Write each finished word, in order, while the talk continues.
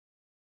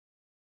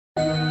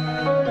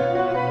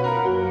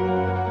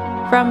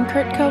From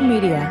Kurtco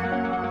Media.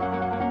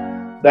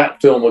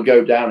 That film will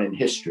go down in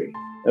history.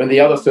 And the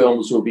other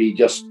films will be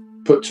just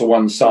put to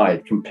one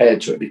side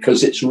compared to it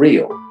because it's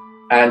real.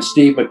 And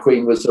Steve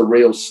McQueen was a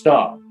real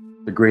star.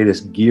 The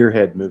greatest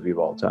gearhead movie of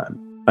all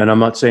time. And I'm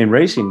not saying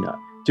racing.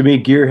 To me,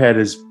 gearhead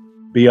is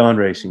beyond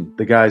racing.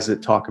 The guys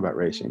that talk about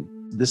racing.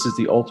 This is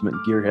the ultimate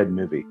gearhead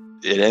movie.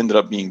 It ended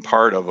up being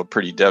part of a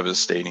pretty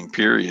devastating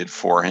period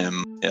for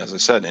him, as I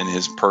said, in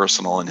his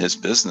personal and his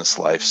business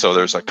life. So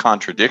there's a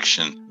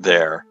contradiction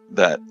there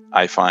that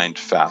I find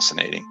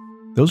fascinating.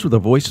 Those were the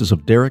voices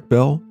of Derek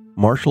Bell,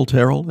 Marshall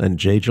Terrell, and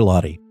Jay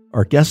Gelati,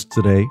 our guests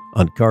today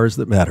on Cars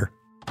That Matter.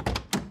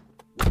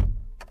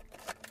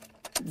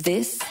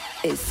 This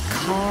is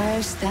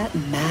Cars That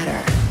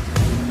Matter.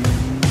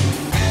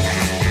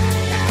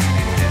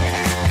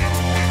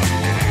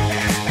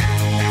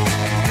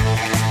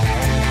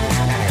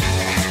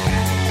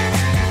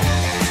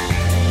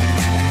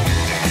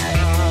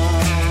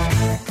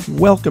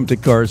 Welcome to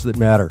Cars That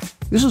Matter.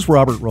 This is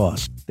Robert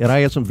Ross, and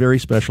I have some very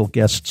special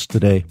guests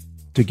today.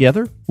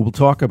 Together, we'll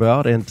talk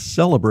about and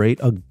celebrate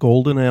a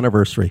golden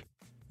anniversary.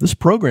 This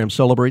program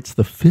celebrates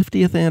the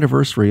 50th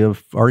anniversary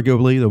of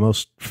arguably the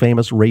most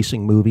famous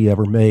racing movie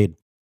ever made.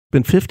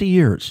 Been 50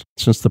 years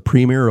since the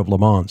premiere of Le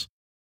Mans,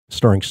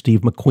 starring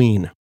Steve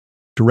McQueen,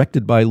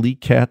 directed by Lee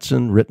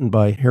Katzin, written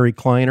by Harry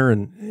Kleiner,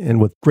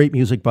 and with great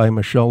music by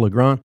Michel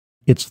Legrand.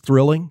 It's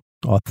thrilling,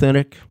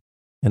 authentic,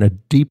 and a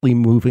deeply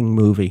moving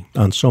movie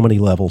on so many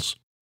levels.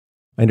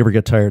 I never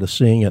get tired of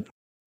seeing it.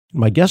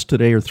 My guests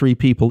today are three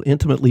people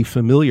intimately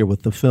familiar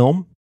with the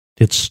film,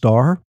 its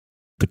star,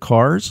 the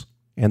cars,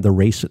 and the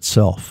race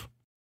itself.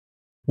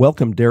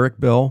 Welcome Derek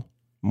Bell,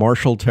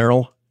 Marshall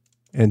Terrell,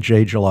 and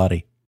Jay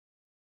Gelati.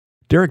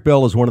 Derek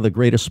Bell is one of the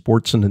greatest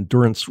sports and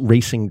endurance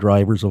racing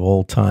drivers of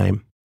all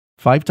time.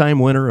 5-time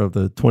winner of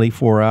the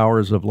 24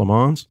 Hours of Le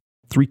Mans,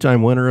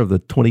 3-time winner of the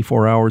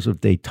 24 Hours of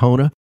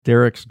Daytona.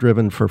 Derek's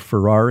driven for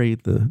Ferrari,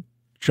 the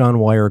John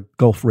Wyer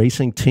Gulf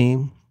Racing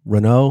Team,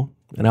 Renault,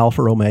 and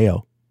Alfa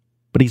Romeo.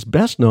 But he's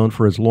best known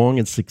for his long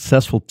and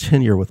successful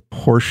tenure with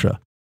Porsche.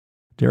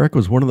 Derek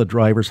was one of the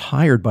drivers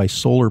hired by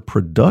Solar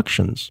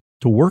Productions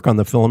to work on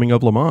the filming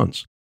of Le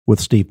Mans with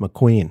Steve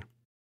McQueen.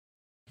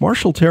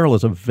 Marshall Terrell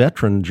is a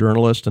veteran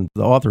journalist and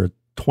the author of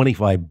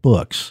 25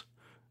 books,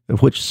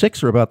 of which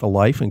 6 are about the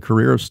life and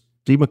career of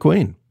Steve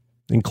McQueen,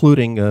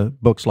 including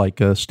books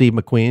like Steve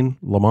McQueen,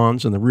 Le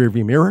Mans in the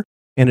Rearview Mirror,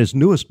 and his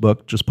newest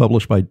book, just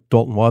published by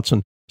Dalton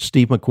Watson,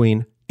 Steve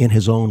McQueen in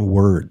His Own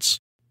Words.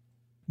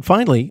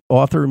 Finally,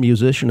 author,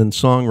 musician, and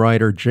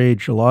songwriter Jay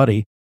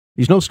Gelati.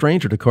 He's no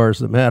stranger to Cars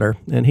That Matter,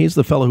 and he's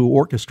the fellow who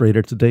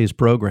orchestrated today's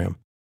program.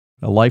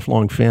 A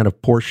lifelong fan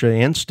of Porsche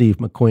and Steve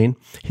McQueen,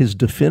 his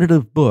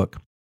definitive book,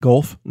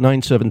 Gulf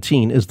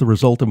 917, is the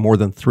result of more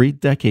than 3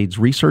 decades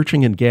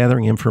researching and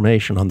gathering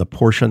information on the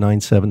Porsche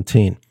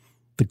 917,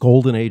 the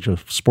golden age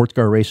of sports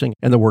car racing,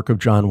 and the work of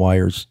John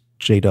Wyer's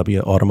JW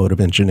Automotive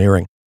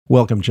Engineering.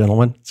 Welcome,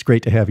 gentlemen. It's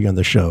great to have you on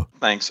the show.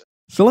 Thanks.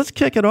 So let's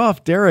kick it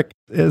off. Derek,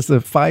 as the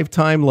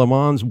 5-time Le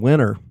Mans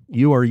winner,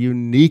 you are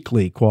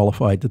uniquely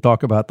qualified to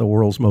talk about the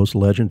world's most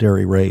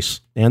legendary race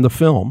and the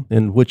film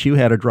in which you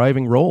had a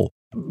driving role.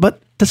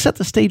 But to set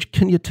the stage,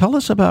 can you tell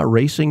us about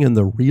racing in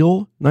the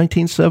real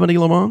 1970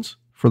 Le Mans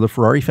for the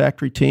Ferrari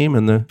factory team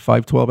and the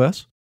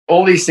 512S?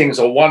 All these things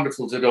are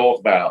wonderful to talk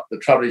about. The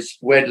trouble is,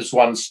 where does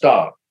one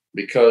start?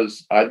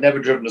 Because I'd never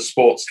driven a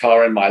sports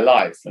car in my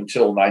life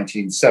until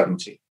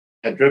 1970.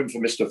 I'd driven for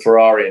Mr.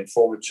 Ferrari in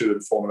Formula 2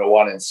 and Formula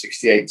 1 in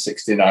 68,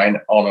 69,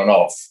 on and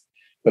off.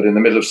 But in the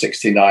middle of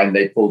 69,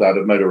 they pulled out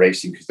of motor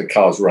racing because the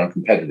cars were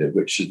uncompetitive,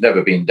 which has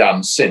never been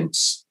done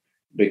since,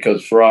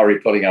 because Ferrari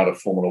pulling out of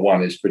Formula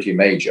 1 is pretty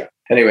major.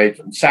 Anyway,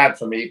 sad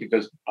for me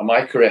because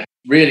my career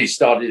really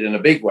started in a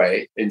big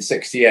way in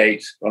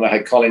 68 when I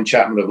had Colin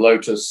Chapman of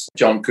Lotus,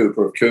 John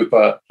Cooper of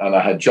Cooper, and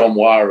I had John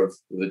Wyer of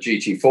the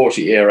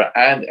GT40 era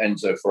and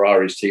Enzo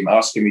Ferrari's team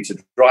asking me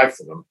to drive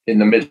for them in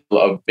the middle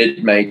of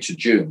mid-May to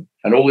June.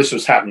 And all this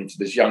was happening to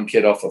this young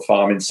kid off a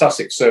farm in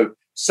Sussex. So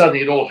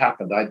suddenly it all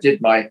happened. I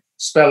did my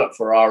spell at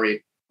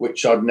Ferrari,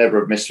 which I'd never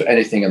have missed for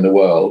anything in the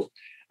world.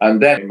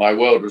 And then my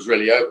world was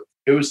really open.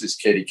 Who was this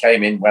kid? He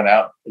came in, went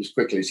out as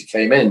quickly as he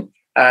came in.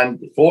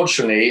 And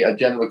fortunately, a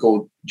gentleman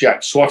called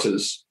Jack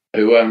Swatters,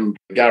 who owned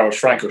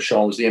Garage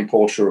Francorchamps, was the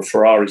importer of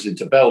Ferraris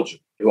into Belgium,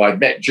 who I'd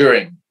met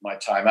during my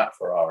time at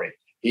Ferrari.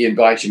 He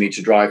invited me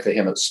to drive for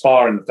him at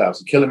Spa in the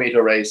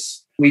 1,000-kilometer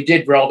race. We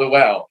did rather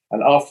well.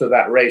 And after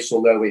that race,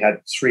 although we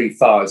had 3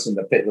 fires in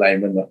the pit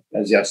lane,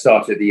 as I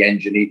started the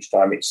engine each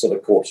time, it sort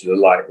of caught to the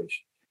light,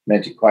 which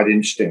meant it quite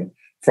interesting.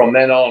 From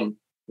then on,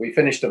 we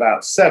finished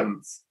about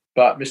 7th,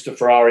 but Mr.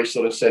 Ferrari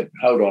sort of said,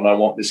 hold on, I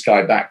want this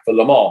guy back for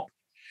Le Mans.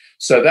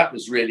 So that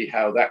was really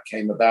how that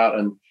came about.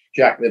 And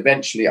Jack,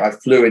 eventually I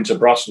flew into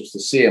Brussels to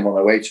see him on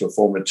the way to a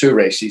Formula 2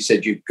 race. He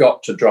said, you've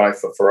got to drive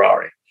for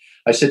Ferrari.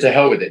 I said, to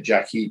hell with it,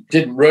 Jack. He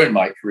didn't ruin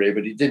my career,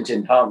 but he didn't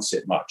enhance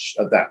it much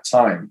at that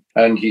time.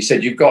 And he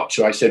said, you've got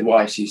to. I said,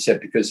 why? He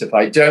said, because if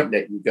I don't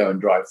let you go and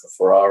drive for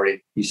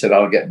Ferrari, he said,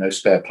 I'll get no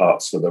spare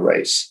parts for the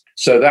race.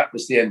 So that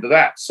was the end of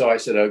that. So I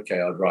said, okay,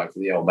 I'll drive for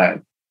the old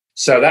man.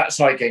 So that's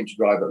how I came to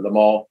drive at Le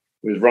Mans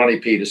with Ronnie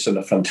Peterson,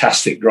 a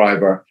fantastic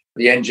driver.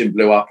 The engine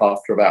blew up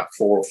after about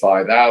 4 or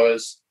 5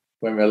 hours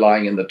when we were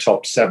lying in the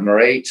top 7 or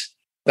 8.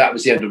 That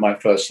was the end of my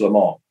first Le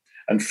Mans.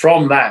 And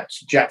from that,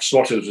 Jack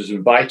Swatters was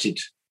invited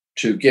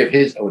to give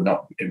his, or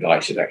not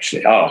invited,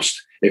 actually asked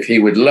if he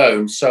would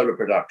loan Solar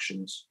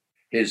Productions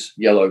his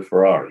yellow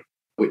Ferrari,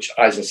 which,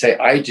 as I say,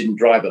 I didn't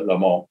drive at Le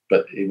Mans,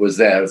 but it was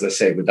there, as I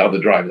say, with other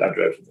drivers I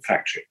drove from the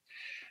factory,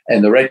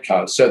 and the red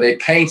car. So they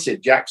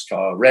painted Jack's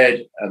car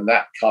red, and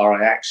that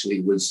car I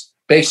actually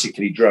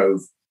basically drove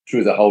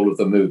through the whole of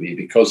the movie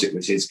because it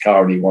was his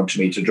car and he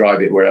wanted me to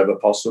drive it wherever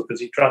possible because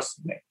he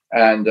trusted me.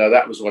 And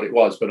that was what it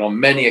was. But on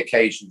many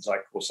occasions, of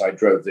course, I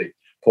drove the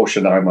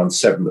Porsche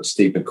 917 that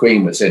Steve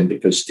McQueen was in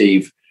because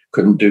Steve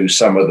couldn't do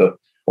some of the,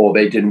 or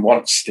they didn't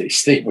want Steve.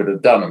 Steve would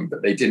have done them,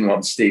 but they didn't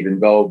want Steve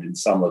involved in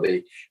some of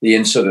the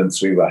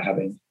incidents we were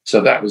having. So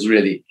that was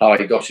really how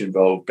I got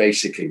involved,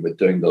 basically, with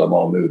doing the Le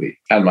Mans movie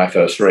and my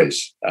first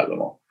race at Le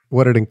Mans.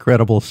 What an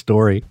incredible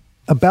story.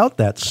 About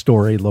that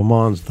story, Le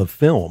Mans, the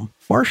film,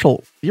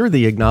 Marshall, you're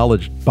the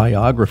acknowledged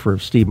biographer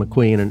of Steve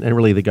McQueen and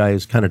really the guy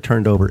who's kind of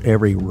turned over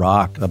every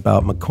rock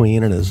about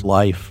McQueen and his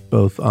life,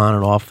 both on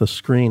and off the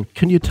screen.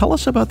 Can you tell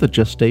us about the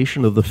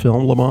gestation of the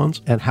film Le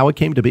Mans and how it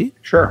came to be?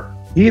 Sure.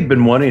 He had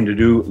been wanting to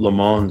do Le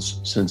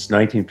Mans since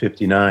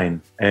 1959,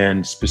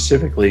 and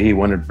specifically he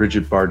wanted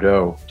Brigitte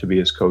Bardot to be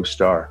his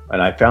co-star.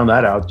 And I found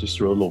that out just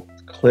through a little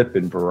clip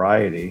in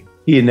Variety.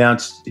 He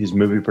announced his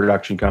movie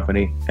production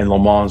company, and Le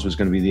Mans was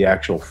going to be the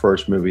actual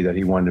first movie that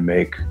he wanted to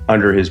make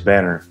under his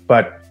banner.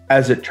 But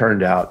as it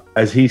turned out,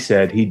 as he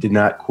said, he did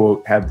not,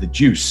 quote, have the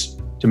juice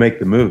to make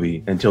the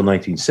movie until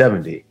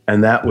 1970.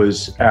 And that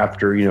was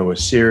after, a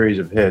series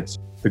of hits,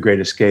 The Great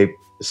Escape,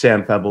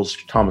 Sam Pebbles,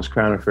 Thomas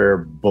Crown Affair,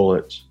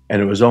 Bullets.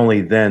 And it was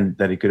only then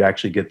that he could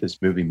actually get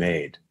this movie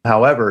made.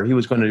 However, he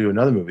was going to do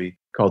another movie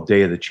called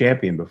Day of the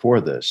Champion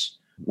before this,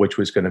 which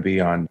was going to be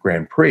on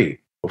Grand Prix.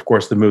 Of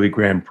course, the movie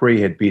Grand Prix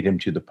had beat him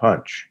to the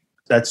punch.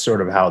 That's sort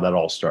of how that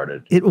all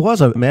started. It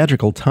was a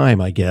magical time,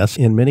 I guess.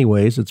 In many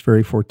ways, it's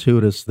very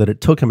fortuitous that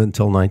it took him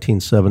until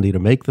 1970 to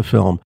make the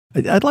film.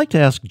 I'd like to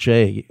ask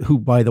Jay, who,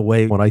 by the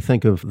way, when I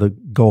think of the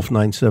Gulf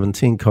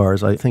 917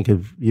 cars, I think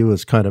of you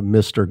as kind of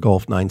Mr.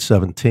 Gulf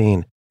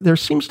 917. There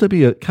seems to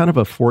be a kind of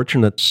a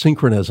fortunate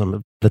synchronism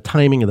of the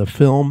timing of the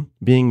film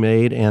being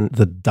made and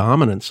the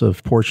dominance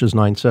of Porsche's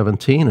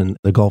 917 and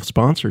the Gulf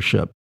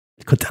sponsorship.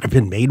 Could that have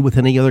been made with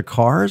any other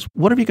cars?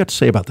 What have you got to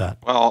say about that?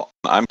 Well,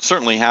 I'm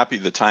certainly happy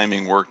the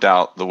timing worked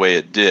out the way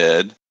it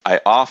did. I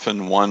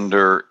often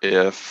wonder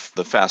if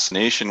the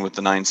fascination with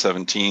the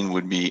 917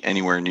 would be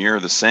anywhere near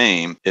the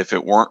same if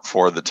it weren't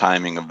for the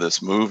timing of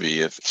this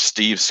movie. If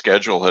Steve's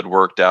schedule had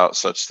worked out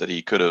such that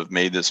he could have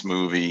made this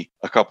movie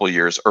a couple of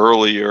years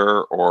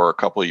earlier or a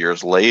couple of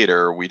years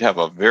later, we'd have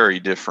a very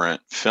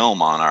different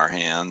film on our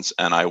hands.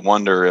 And I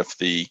wonder if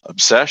the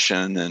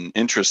obsession and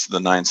interest of the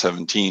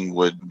 917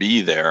 would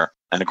be there.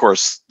 And of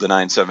course, the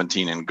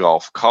 917 in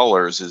Gulf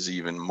colors is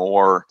even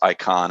more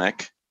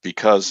iconic,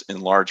 because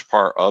in large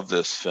part of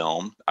this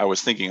film, I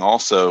was thinking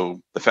also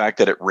the fact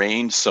that it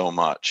rained so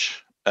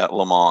much at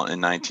Le Mans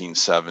in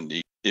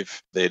 1970.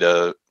 If they'd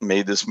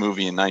made this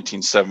movie in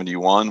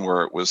 1971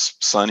 where it was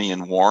sunny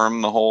and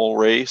warm the whole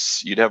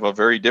race, you'd have a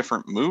very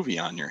different movie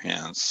on your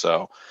hands.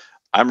 So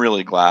I'm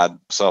really glad,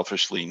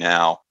 selfishly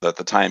now, that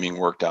the timing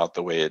worked out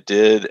the way it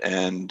did.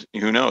 And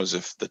who knows,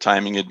 if the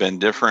timing had been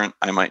different,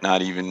 I might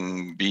not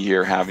even be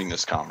here having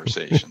this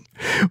conversation.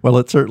 Well,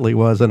 it certainly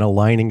was an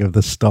aligning of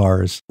the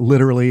stars,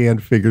 literally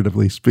and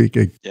figuratively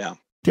speaking. Yeah.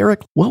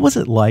 Derek, what was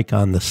it like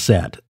on the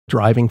set,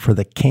 driving for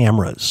the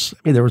cameras? I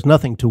mean, there was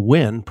nothing to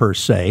win, per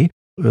se,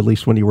 at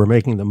least when you were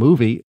making the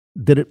movie.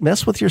 Did it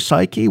mess with your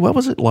psyche? What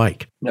was it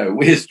like? No,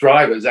 we as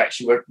drivers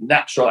actually were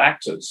natural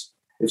actors.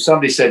 If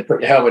somebody said,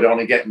 put your helmet on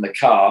and get in the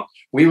car,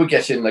 we would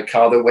get in the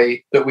car the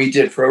way that we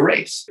did for a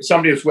race. If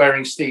somebody was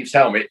wearing Steve's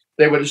helmet,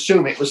 they would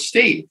assume it was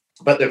Steve.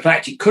 But in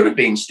fact, it could have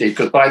been Steve,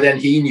 because by then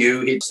he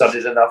knew he'd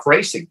studied enough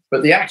racing.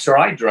 But the actor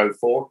I drove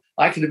for,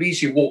 I could have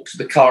easily walked to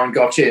the car and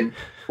got in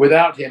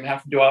without him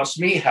having to ask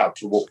me how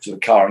to walk to the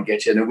car and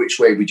get in and which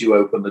way would you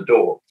open the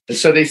door. And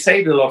so they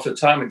saved a lot of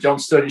time. And John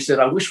Sturdy said,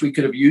 I wish we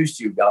could have used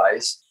you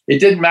guys. It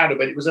didn't matter,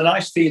 but it was a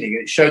nice feeling.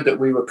 It showed that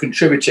we were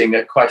contributing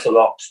quite a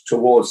lot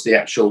towards the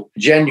actual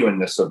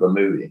genuineness of the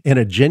movie. And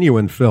a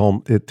genuine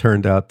film, it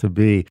turned out to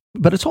be.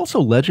 But it's also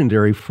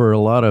legendary for a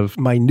lot of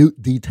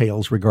minute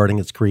details regarding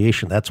its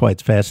creation. That's why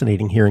it's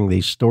fascinating hearing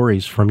these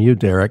stories from you,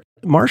 Derek.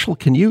 Marshall,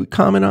 can you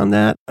comment on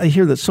that? I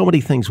hear that so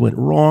many things went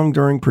wrong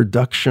during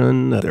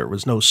production. There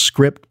was no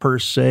script per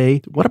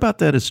se. What about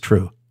that is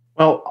true?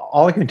 Well,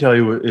 all I can tell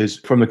you is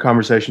from the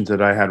conversations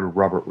that I had with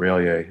Robert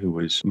Raylier, who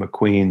was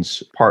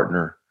McQueen's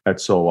partner at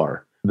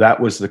Solar. That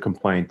was the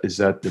complaint, is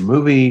that the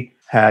movie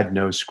had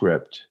no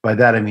script. By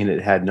that, I mean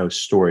it had no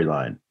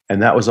storyline.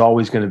 And that was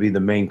always going to be the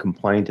main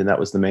complaint. And that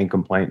was the main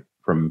complaint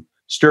from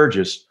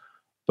Sturgis.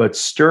 But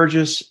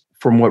Sturgis,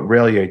 from what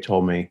Raylier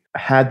told me,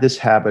 had this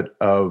habit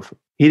of,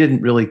 he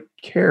didn't really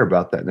care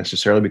about that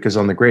necessarily, because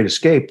on The Great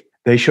Escape,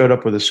 They showed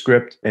up with a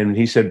script, and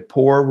he said,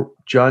 poor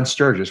John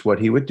Sturges, what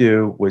he would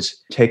do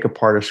was take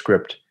apart a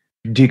script,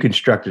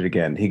 deconstruct it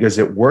again. He goes,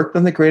 it worked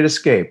on The Great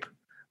Escape,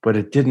 but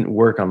it didn't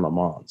work on Le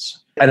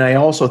Mans. And I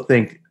also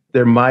think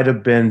there might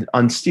have been,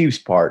 on Steve's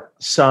part,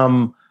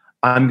 some,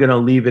 I'm going to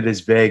leave it as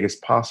vague as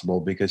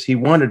possible, because he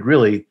wanted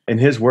really, in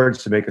his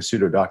words, to make a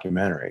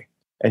pseudo-documentary.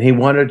 And he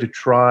wanted to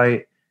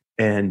try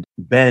and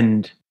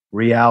bend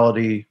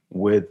reality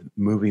with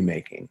movie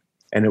making.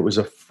 And it was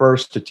a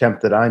first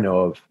attempt that I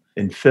know of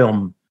in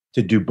film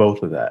to do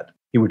both of that.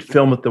 He would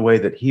film it the way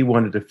that he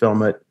wanted to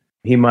film it.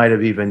 He might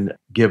have even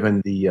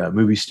given the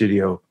movie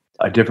studio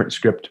a different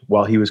script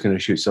while he was going to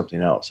shoot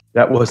something else.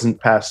 That wasn't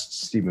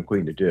past Steve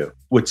McQueen to do.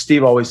 What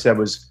Steve always said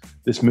was,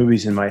 this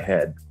movie's in my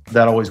head.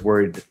 That always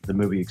worried the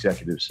movie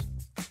executives.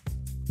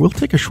 We'll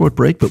take a short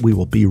break, but we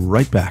will be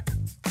right back.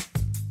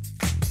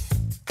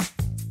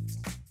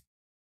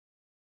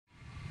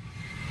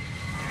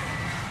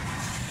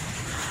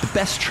 The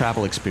best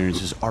travel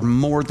experiences are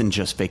more than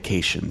just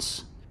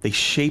vacations. They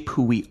shape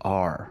who we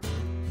are,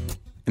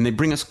 and they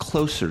bring us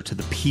closer to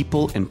the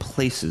people and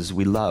places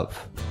we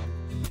love.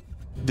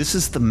 This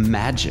is the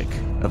magic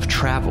of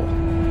travel.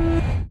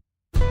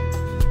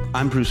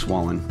 I'm Bruce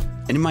Wallen,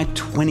 and in my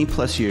 20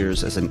 plus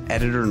years as an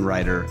editor and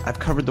writer, I've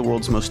covered the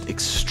world's most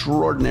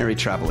extraordinary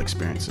travel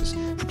experiences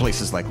for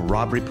places like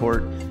Robb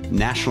Report,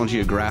 National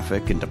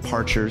Geographic, and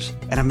Departures,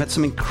 and I've met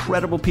some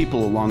incredible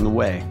people along the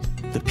way.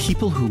 The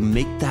people who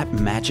make that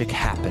magic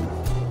happen.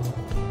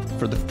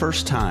 For the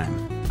first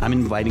time, I'm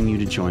inviting you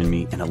to join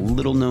me in a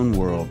little-known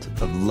world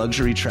of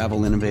luxury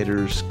travel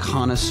innovators,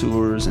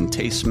 connoisseurs, and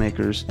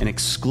tastemakers, an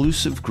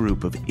exclusive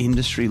group of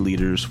industry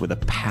leaders with a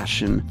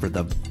passion for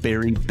the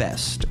very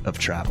best of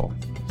travel.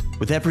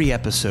 With every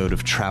episode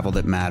of Travel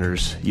That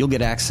Matters, you'll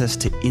get access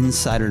to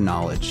insider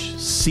knowledge,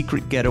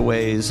 secret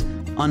getaways,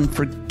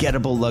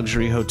 unforgettable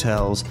luxury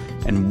hotels,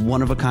 and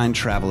one-of-a-kind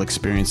travel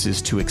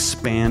experiences to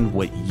expand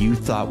what you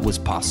thought was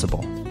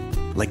possible.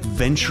 Like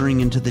venturing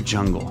into the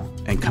jungle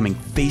and coming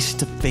face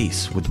to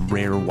face with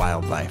rare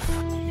wildlife.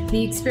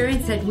 The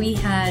experience that we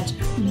had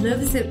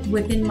lives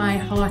within my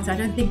heart. I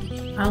don't think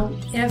I'll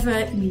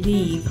ever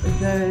leave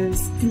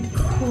those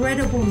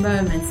incredible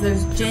moments,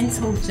 those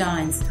gentle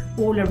giants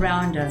all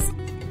around us.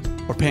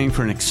 Or paying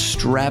for an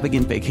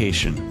extravagant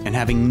vacation and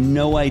having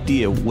no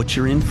idea what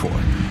you're in for.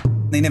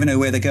 They never know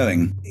where they're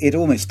going. It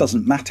almost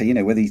doesn't matter,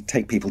 whether you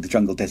take people to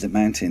Jungle Desert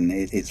Mountain.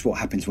 It's what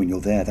happens when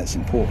you're there that's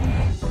important.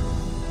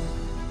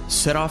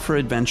 Set off for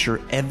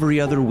adventure every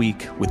other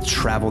week with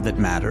Travel That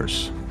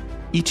Matters.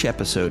 Each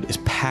episode is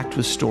packed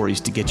with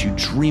stories to get you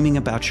dreaming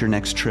about your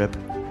next trip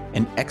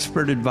and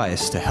expert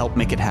advice to help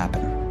make it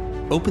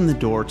happen. Open the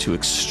door to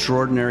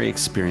extraordinary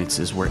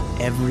experiences where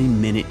every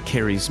minute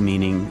carries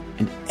meaning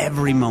and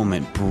every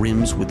moment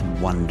brims with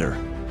wonder.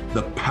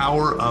 The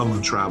power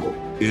of travel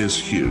is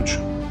huge.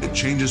 It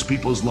changes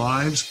people's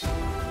lives.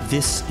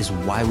 This is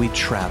why we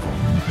travel.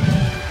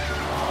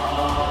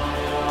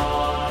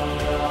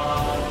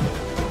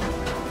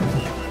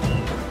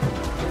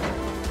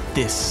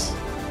 This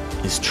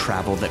is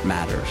Travel That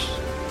Matters.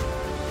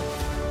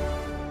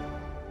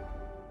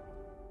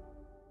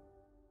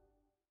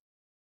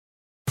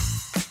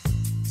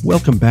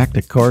 Welcome back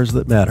to Cars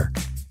That Matter.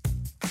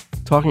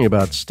 Talking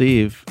about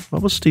Steve,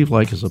 what was Steve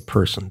like as a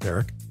person,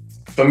 Derek?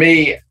 For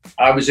me,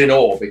 I was in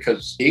awe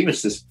because he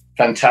was this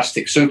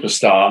fantastic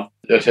superstar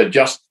that had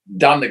just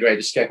done The Great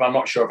Escape. I'm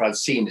not sure if I'd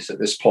seen it at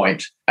this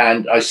point.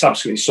 And I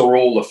subsequently saw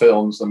all the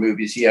films, the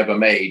movies he ever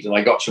made. And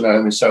I got to know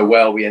him so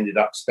well, we ended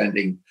up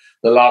spending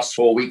the last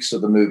 4 weeks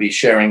of the movie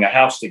sharing a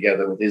house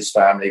together with his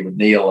family, with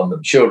Neil and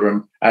the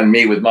children, and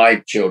me with my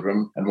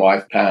children and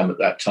wife, Pam, at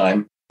that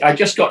time. I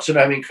just got to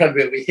know him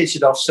incredibly. We hit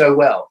it off so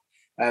well.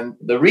 And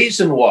the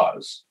reason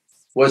was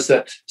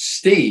that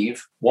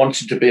Steve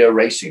wanted to be a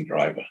racing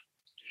driver.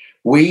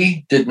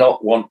 We did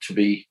not want to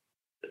be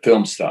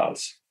film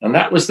stars. And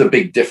that was the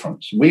big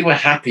difference. We were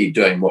happy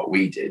doing what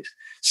we did.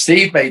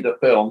 Steve made the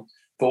film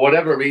for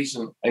whatever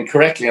reason, and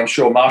correctly, I'm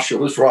sure Marshall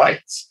was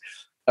right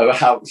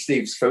about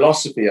Steve's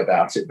philosophy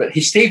about it. But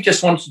Steve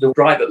just wanted to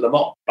drive at Le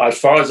Mans. As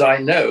far as I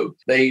know,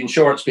 the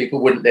insurance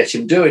people wouldn't let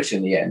him do it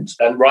in the end,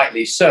 and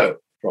rightly so,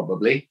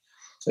 probably.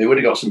 They would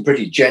have got some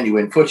pretty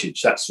genuine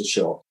footage, that's for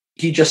sure.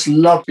 He just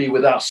loved to be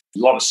with us. A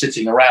lot of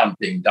sitting around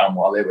being done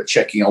while they were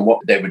checking on what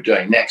they were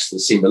doing next. There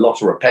seemed a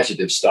lot of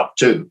repetitive stuff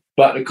too.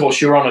 But of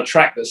course, you're on a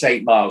track that's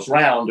 8 miles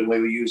round, and we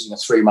were using a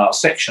 3-mile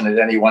section at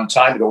any one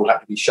time. It all had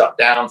to be shut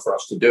down for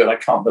us to do it. I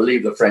can't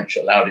believe the French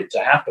allowed it to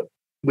happen.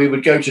 We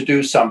would go to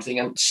do something,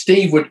 and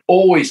Steve would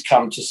always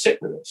come to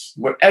sit with us.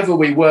 Wherever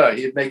we were,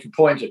 he'd make a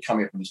point of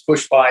coming up on his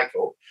push bike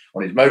or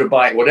on his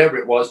motorbike, whatever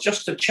it was,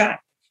 just to chat.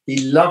 He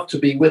loved to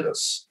be with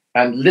us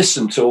and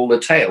listen to all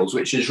the tales,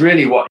 which is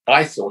really what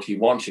I thought he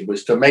wanted,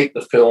 was to make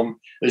the film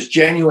as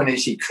genuine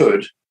as he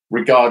could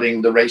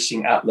regarding the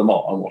racing at Le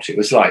Mans and what it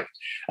was like.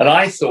 And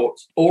I thought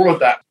all of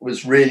that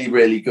was really,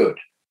 really good.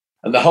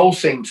 And the whole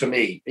thing to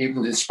me,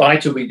 even in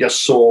spite of we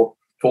just saw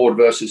Ford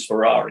versus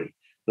Ferrari,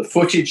 the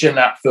footage in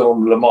that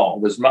film Le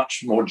Mans was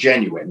much more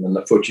genuine than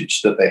the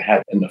footage that they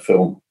had in the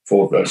film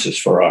Ford versus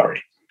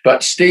Ferrari.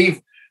 But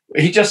Steve,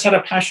 he just had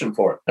a passion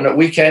for it. And at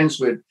weekends,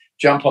 we'd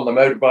jump on the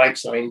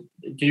motorbikes. I mean,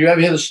 did you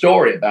ever hear the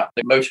story about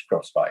the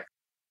motocross bike?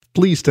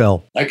 Please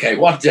tell. Okay,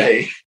 one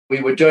day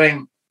we were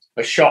doing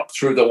a shot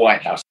through the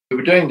White House. We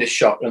were doing this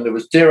shot, and there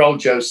was dear old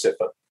Joe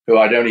Siffert, who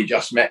I'd only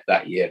just met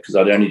that year because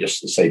I'd only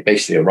just,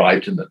 basically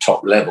arrived in the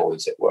top level,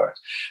 as it were.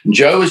 And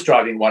Joe was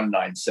driving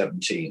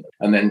 1917,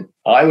 and then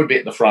I would be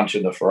at the front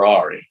in the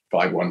Ferrari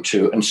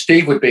 512, and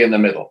Steve would be in the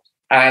middle.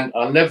 And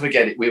I'll never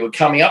forget it. We were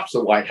coming up to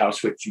the White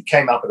House, which you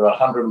came up at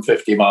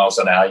 150 miles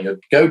an hour. You'd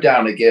go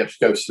down a gear,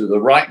 go through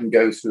the right and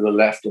go through the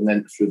left, and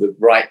then through the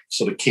right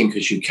sort of kink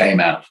as you came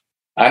out.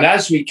 And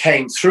as we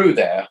came through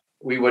there,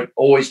 we were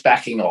always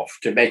backing off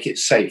to make it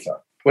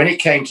safer. When it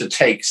came to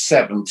take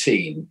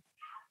 17,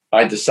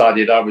 I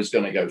decided I was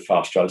going to go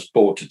faster. I was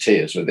bored to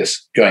tears with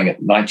this going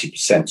at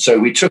 90%. So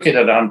we took it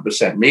at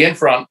 100%. Me in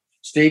front,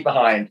 Steve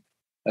behind,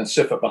 and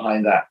Siffert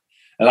behind that.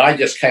 And I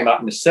just came up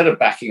and instead of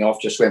backing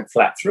off, just went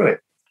flat through it.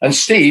 And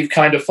Steve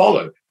kind of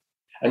followed.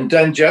 And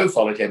then Joe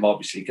followed him,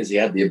 obviously, because he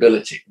had the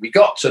ability. We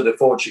got to the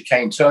Ford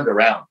chicane, turned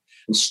around,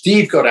 and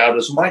Steve got out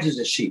as white as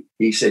a sheet.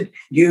 He said,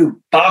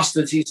 "You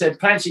bastards," he said,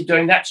 "fancy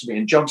doing that to me."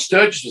 And John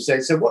Sturgis was there.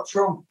 He said, "What's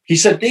wrong?" He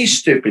said, "These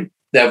stupid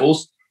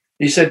devils,"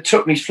 he said,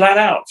 "took me flat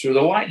out through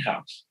the White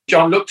House."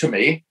 John looked at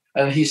me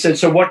and he said,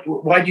 "So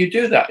why do you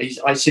do that?"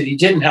 I said, "He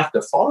didn't have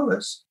to follow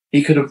us.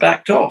 He could have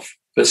backed off."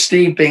 But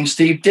Steve, being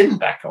Steve, didn't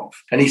back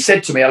off. And he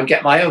said to me, "I'll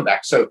get my own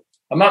back." So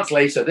a month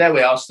later, there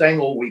we are, staying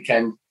all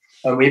weekend,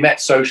 and we met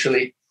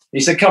socially.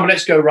 He said, "Come on,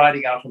 let's go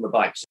riding out on the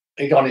bikes."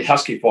 He got on his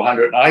Husky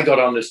 400, and I got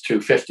on this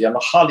 250. I've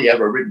hardly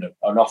ever ridden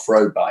an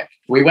off-road bike.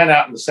 We went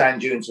out in the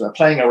sand dunes and were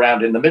playing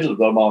around in the middle of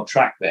the Le Mans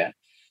track there.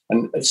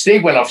 And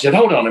Steve went off, he said,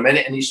 "Hold on a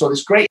minute." And he saw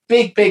this great,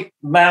 big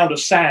mound of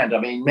sand. I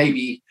mean,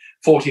 maybe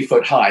 40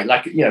 foot high,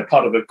 like,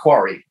 part of a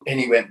quarry. And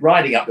he went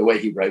riding up the way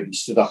he rode. He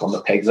stood up on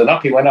the pegs and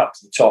up he went up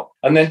to the top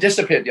and then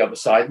disappeared the other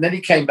side. And then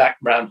he came back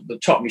round to the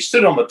top and he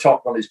stood on the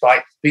top on his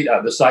bike, feet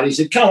out the side. He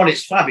said, "Come on,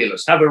 it's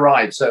fabulous. Have a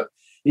ride." So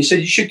he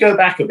said, "You should go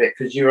back a bit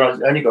because you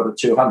only got a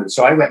 200.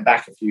 So I went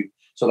back a few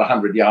sort of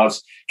 100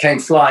 yards, came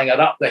flying and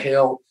up the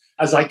hill.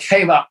 As I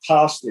came up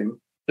past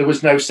him, there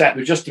was no sand,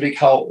 there was just a big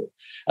hole.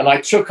 And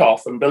I took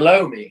off, and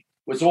below me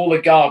was all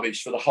the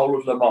garbage for the whole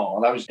of Le Mans.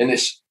 And I was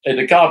in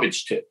a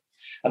garbage tip.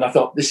 And I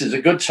thought, this is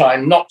a good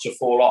time not to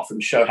fall off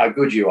and show how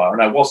good you are.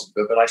 And I wasn't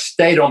good, but I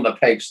stayed on the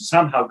pegs and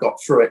somehow got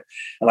through it.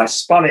 And I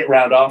spun it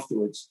round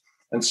afterwards.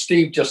 And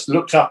Steve just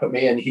looked up at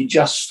me and he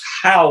just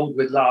howled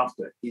with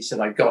laughter. He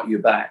said, "I got you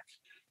back."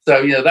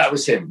 So, that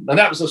was him. And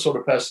that was the sort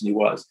of person he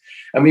was.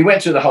 And we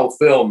went through the whole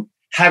film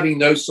having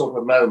those sort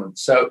of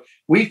moments. So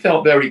we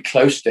felt very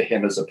close to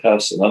him as a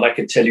person. And I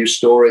could tell you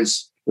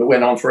stories that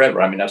went on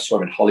forever. I mean, I saw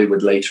him in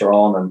Hollywood later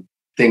on and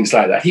things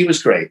like that. He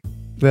was great.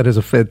 That is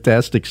a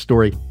fantastic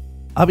story.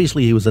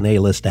 Obviously, he was an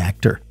A-list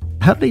actor.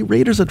 How did he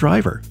rate as a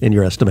driver, in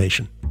your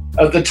estimation?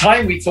 At the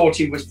time, we thought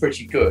he was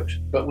pretty good.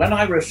 But when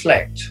I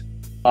reflect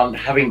on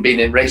having been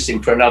in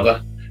racing for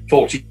another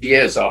 40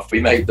 years after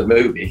we made the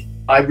movie,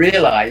 I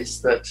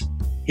realized that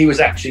he was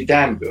actually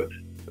damn good.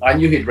 I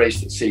knew he'd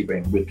raced at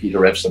Sebring with Peter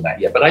Revson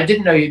that year, but I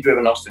didn't know he'd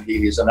driven Austin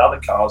Healey's and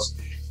other cars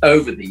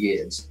over the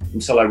years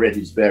until I read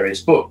his various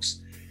books.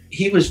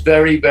 He was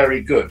very,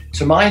 very good.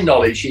 To my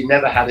knowledge, he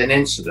never had an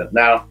incident.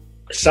 Now,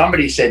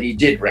 somebody said he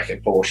did wreck a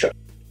Porsche,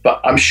 but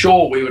I'm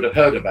sure we would have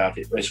heard about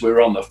it as we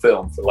were on the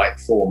film for like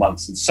 4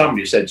 months. And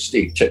somebody said,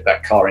 "Steve took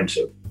that car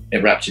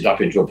it wrapped it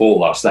up into a ball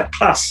last night."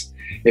 Plus,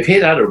 if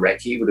he'd had a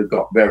wreck, he would have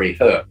got very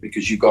hurt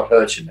because you got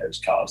hurt in those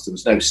cars. There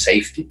was no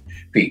safety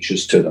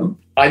features to them.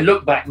 I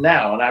look back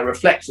now and I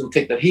reflect and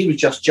think that he was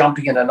just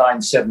jumping in a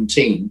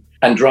 917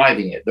 and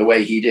driving it the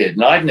way he did.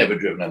 And I'd never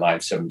driven a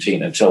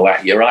 917 until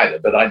that year either,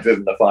 but I'd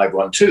driven the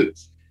 512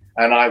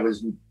 and I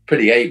was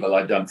pretty able.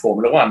 I'd done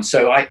Formula One.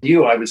 So I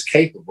knew I was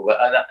capable.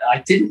 And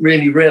I didn't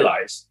really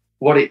realize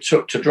what it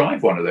took to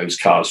drive one of those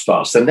cars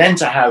fast. And then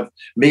to have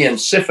me and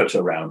Siffert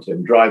around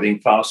him driving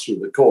fast through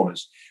the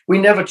corners. We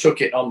never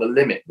took it on the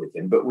limit with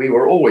him, but we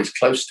were always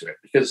close to it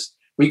because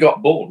we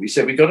got bored. We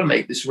said, we got to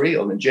make this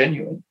real and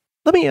genuine.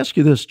 Let me ask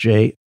you this,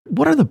 Jay.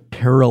 What are the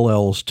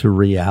parallels to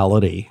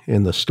reality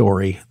in the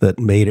story that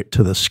made it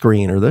to the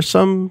screen? Are there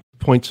some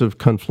points of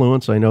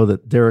confluence? I know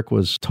that Derek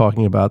was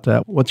talking about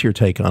that. What's your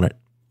take on it?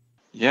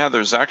 Yeah,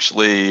 there's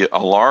actually a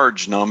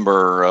large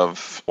number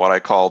of what I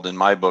called in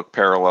my book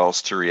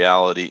parallels to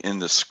reality in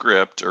the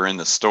script or in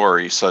the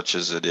story, such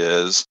as it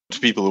is. To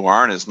people who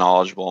aren't as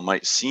knowledgeable, it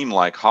might seem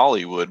like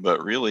Hollywood,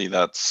 but really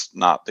that's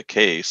not the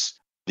case.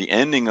 The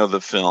ending of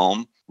the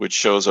film, which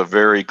shows a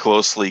very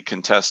closely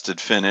contested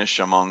finish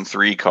among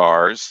 3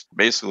 cars.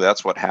 Basically,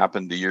 that's what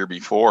happened the year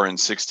before in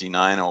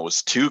 '69. It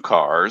was 2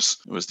 cars.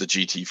 It was the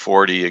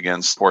GT40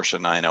 against Porsche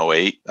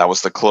 908. That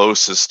was the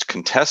closest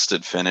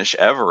contested finish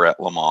ever at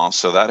Le Mans.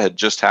 So that had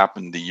just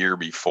happened the year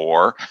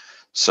before.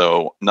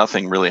 So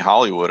nothing really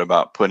Hollywood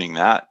about putting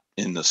that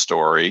in the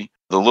story.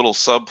 The little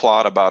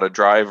subplot about a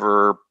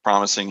driver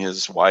promising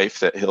his wife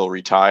that he'll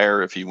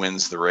retire if he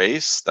wins the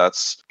race,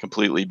 that's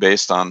completely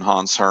based on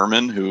Hans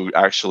Hermann, who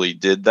actually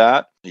did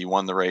that. He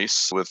won the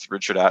race with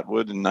Richard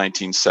Atwood in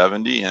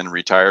 1970 and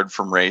retired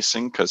from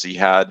racing because he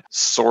had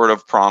sort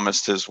of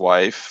promised his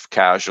wife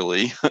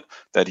casually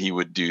that he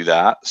would do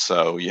that.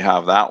 So you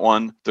have that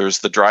one. There's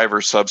the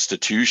driver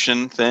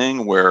substitution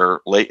thing where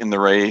late in the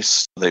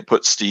race, they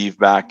put Steve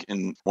back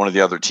in one of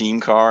the other team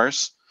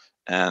cars.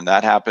 And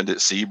that happened at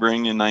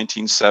Sebring in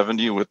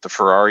 1970 with the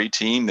Ferrari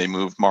team. They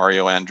moved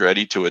Mario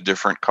Andretti to a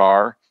different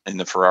car in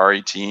the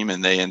Ferrari team,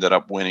 and they ended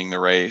up winning the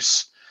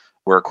race,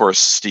 where, of course,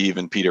 Steve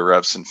and Peter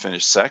Revson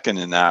finished second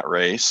in that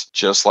race,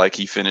 just like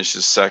he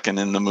finishes second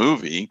in the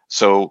movie.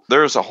 So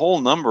there's a whole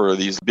number of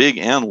these big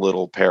and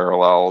little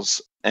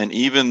parallels. And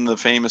even the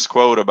famous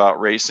quote about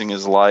racing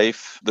is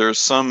life, there's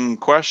some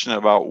question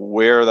about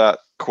where that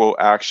quote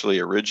actually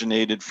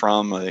originated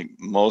from. I think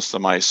most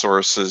of my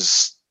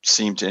sources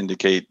seem to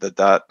indicate that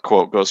that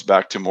quote goes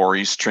back to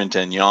Maurice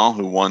Trintignant,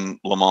 who won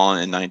Le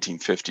Mans in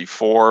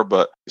 1954.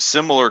 But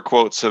similar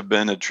quotes have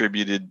been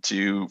attributed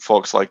to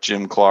folks like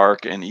Jim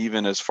Clark and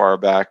even as far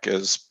back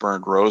as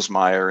Bernd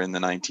Rosemeyer in the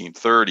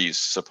 1930s.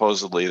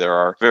 Supposedly there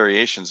are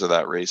variations of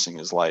that racing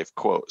is life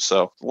quote.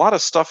 So a lot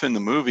of stuff in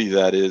the movie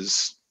that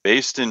is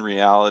based in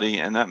reality,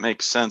 and that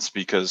makes sense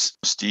because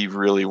Steve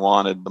really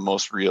wanted the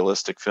most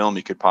realistic film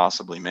he could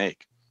possibly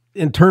make.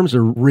 In terms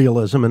of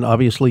realism, and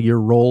obviously your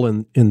role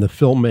in the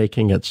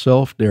filmmaking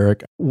itself,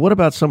 Derek, what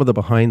about some of the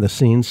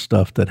behind-the-scenes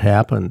stuff that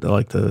happened,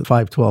 like the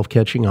 512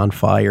 catching on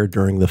fire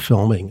during the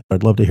filming?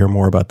 I'd love to hear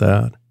more about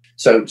that.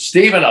 So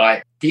Steve and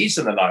I, he's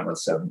in the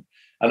 917,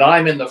 and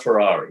I'm in the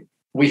Ferrari.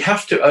 We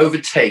have to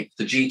overtake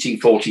the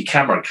GT40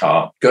 camera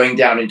car going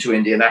down into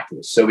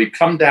Indianapolis. So we've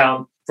come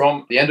down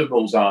from the end of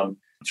Mulsanne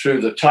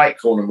through the tight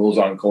corner,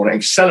 Mulsanne corner,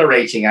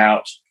 accelerating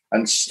out,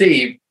 and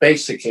Steve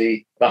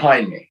basically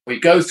behind me. We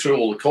go through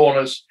all the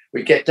corners,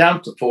 we get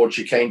down to Ford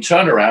chicane,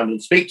 turn around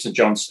and speak to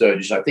John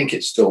Sturgis, I think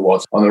it still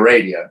was, on the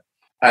radio.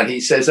 And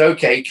he says,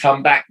 okay,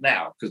 come back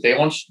now, because they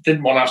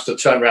didn't want us to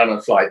turn around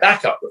and fly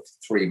back up the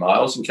 3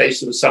 miles in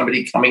case there was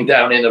somebody coming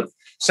down in a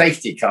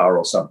safety car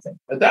or something.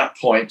 At that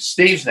point,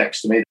 Steve's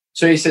next to me.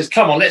 So he says,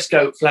 come on, let's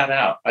go flat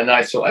out. And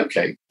I thought,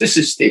 okay, this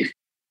is Steve.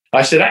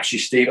 I said, actually,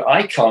 Steve,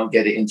 I can't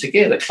get it into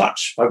gear, the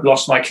clutch. I've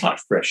lost my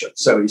clutch pressure.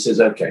 So he says,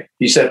 okay.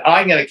 He said,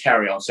 I'm going to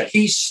carry on. So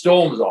he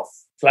storms off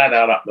flat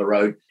out up the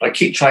road. I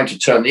keep trying to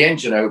turn the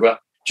engine over,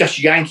 just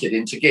yank it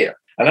into gear.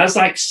 And as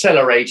I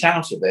accelerate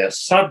out of there,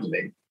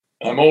 suddenly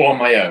I'm all on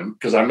my own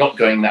because I'm not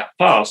going that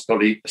fast,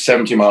 probably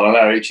 70 mile an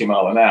hour, 80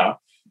 mile an hour.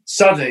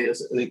 Suddenly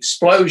there's an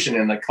explosion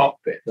in the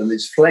cockpit and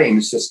these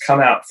flames just come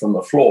out from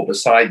the floor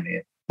beside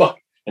me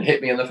and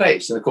hit me in the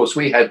face. And of course,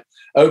 we had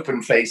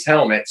open face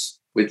helmets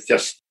with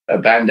just a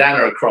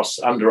bandana across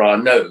under our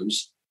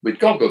nose with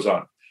goggles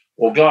on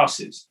or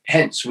glasses.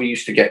 Hence, we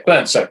used to get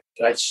burnt. So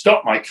I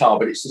stopped my car,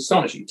 but it's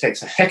astonishing. It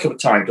takes a heck of a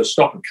time to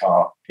stop a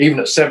car, even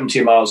at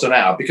 70 miles an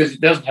hour, because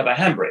it doesn't have a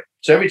handbrake.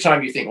 So every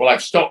time you think, well,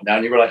 I've stopped now,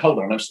 and you're like, hold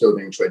on, I'm still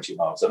doing 20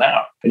 miles an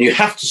hour. And you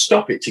have to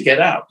stop it to get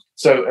out.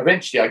 So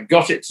eventually I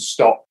got it to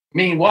stop.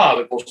 Meanwhile,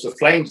 of course, the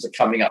flames are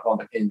coming up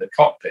in the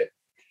cockpit.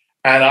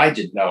 And I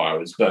didn't know I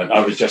was burnt.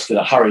 I was just in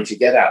a hurry to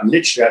get out. And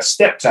literally, I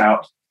stepped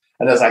out.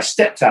 And as I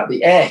stepped out,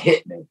 the air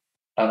hit me.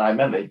 And I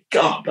remember,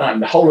 God, man,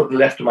 the whole of the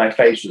left of my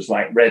face was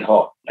like red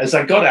hot. As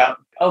I got out,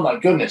 oh my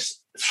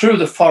goodness, through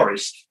the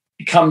forest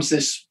comes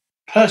this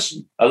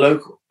person, a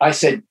local. I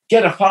said,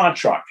 get a fire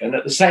truck. And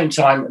at the same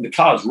time, and the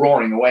car's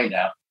roaring away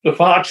now, the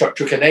fire truck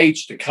took an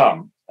age to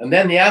come. And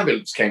then the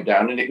ambulance came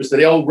down, and it was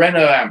the old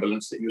Renault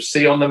ambulance that you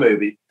see on the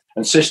movie.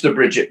 And Sister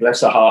Bridget,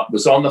 bless her heart,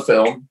 was on the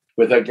film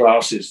with her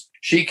glasses.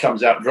 She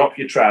comes out, drop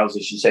your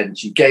trousers, she said, and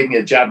she gave me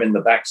a jab in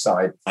the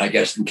backside, I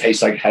guess, in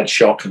case I had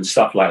shock and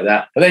stuff like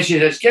that. And then she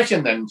says, get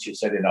in them, she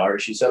said in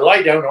Irish. She said,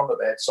 lie down on the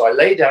bed. So I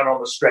lay down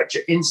on the stretcher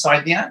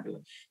inside the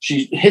ambulance.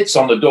 She hits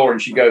on the door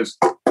and she goes,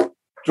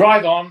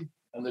 drive on.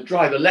 And the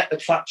driver let the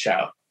clutch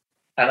out.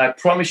 And I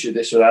promise you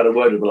this without a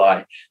word of a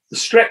lie. The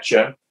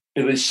stretcher,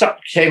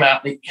 came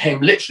out and it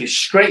came literally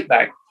straight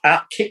back,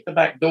 out, kicked the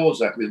back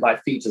doors out with my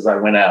feet as I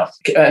went out.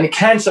 And it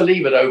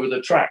cantilevered over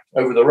the track,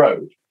 over the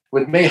road,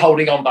 with me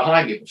holding on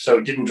behind him so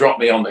it didn't drop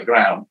me on the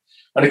ground.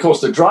 And of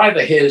course, the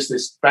driver hears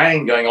this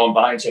bang going on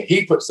behind, so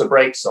he puts the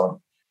brakes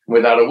on.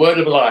 Without a word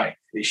of a lie,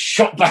 he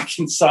shot back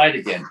inside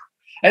again.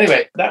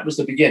 Anyway, that was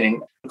the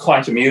beginning.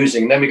 Quite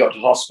amusing. Then we got to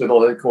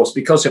hospital. And of course,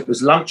 because it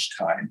was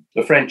lunchtime,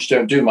 the French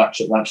don't do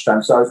much at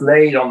lunchtime. So I was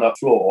laid on the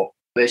floor.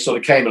 They sort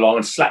of came along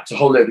and slapped a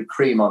whole load of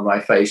cream on my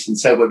face and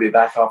said, we'll be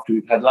back after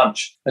we've had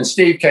lunch. And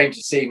Steve came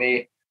to see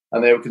me,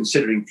 and they were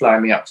considering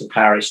flying me up to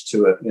Paris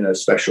to a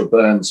special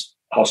burns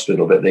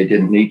hospital, but they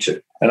didn't need to.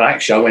 And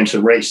actually, I went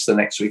to race the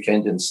next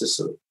weekend in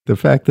Sicily. The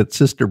fact that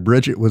Sister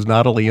Bridget was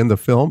not only in the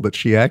film, but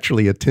she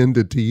actually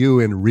attended to you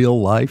in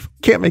real life.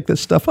 Can't make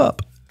this stuff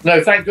up.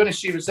 No, thank goodness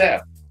she was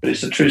there. But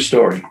it's a true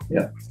story,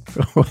 yeah.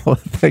 Well,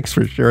 thanks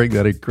for sharing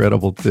that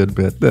incredible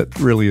tidbit. That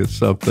really is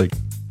something.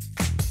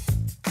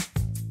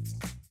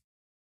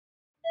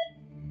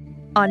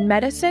 On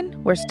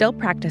Medicine, We're Still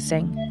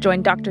Practicing,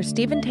 join Dr.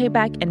 Stephen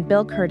Tabak and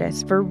Bill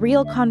Curtis for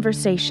real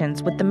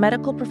conversations with the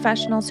medical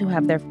professionals who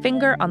have their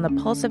finger on the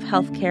pulse of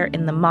healthcare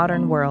in the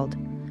modern world.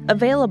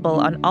 Available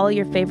on all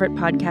your favorite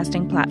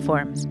podcasting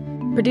platforms.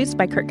 Produced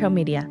by Kurtco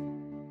Media.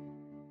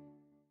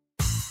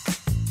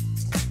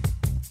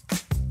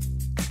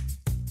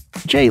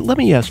 Jay, let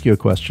me ask you a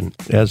question.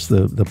 As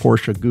the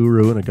Porsche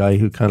guru and a guy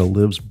who kind of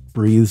lives,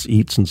 breathes,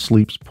 eats, and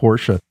sleeps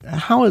Porsche,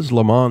 how has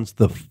Le Mans,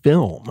 the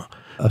film,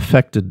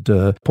 affected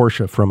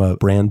Porsche from a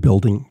brand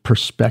building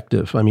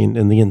perspective? I mean,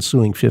 in the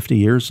ensuing 50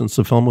 years since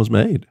the film was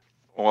made.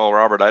 Well,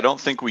 Robert, I don't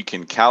think we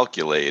can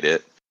calculate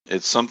it.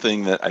 It's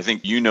something that I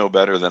think you know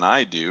better than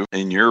I do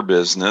in your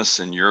business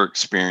and your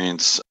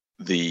experience.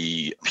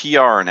 The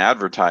PR and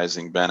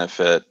advertising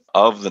benefit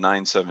of the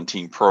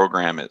 917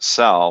 program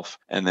itself,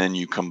 and then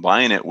you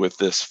combine it with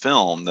this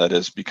film that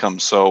has become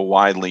so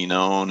widely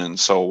known and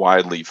so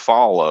widely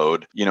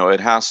followed, it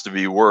has to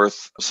be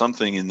worth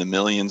something in the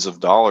millions of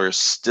dollars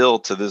still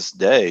to this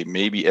day,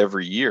 maybe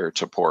every year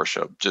to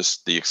Porsche,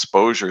 just the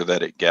exposure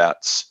that it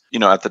gets.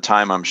 At the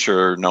time, I'm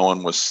sure no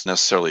one was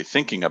necessarily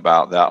thinking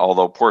about that,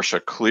 although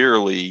Porsche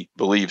clearly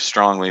believed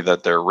strongly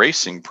that their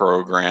racing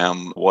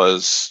program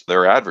was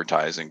their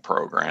advertising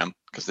program,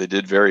 because they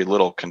did very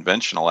little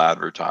conventional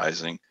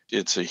advertising.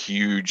 It's a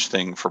huge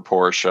thing for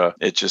Porsche.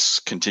 It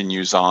just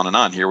continues on and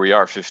on. Here we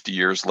are 50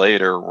 years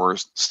later. We're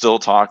still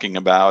talking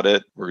about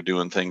it. We're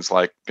doing things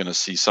like going to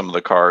see some of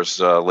the cars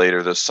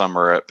later this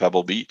summer at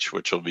Pebble Beach,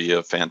 which will be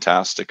a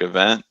fantastic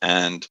event,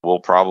 and will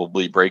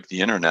probably break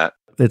the internet.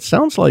 It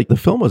sounds like the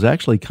film was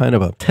actually kind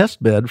of a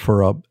test bed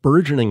for a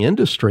burgeoning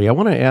industry. I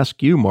want to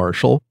ask you,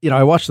 Marshall,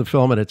 I watched the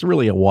film and it's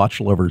really a watch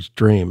lover's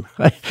dream.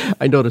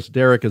 I noticed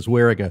Derek is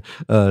wearing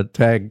a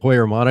Tag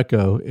Heuer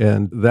Monaco,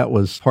 and that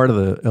was part of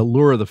the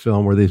allure of the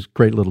film, were these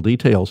great little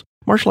details.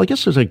 Marshall, I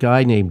guess there's a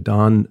guy named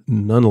Don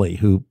Nunley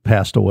who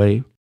passed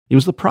away. He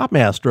was the prop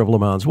master of Le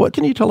Mans. What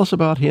can you tell us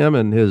about him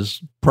and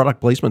his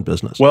product placement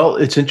business? Well,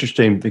 it's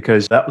interesting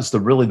because that was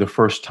really the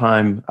first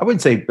time, I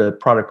wouldn't say the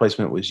product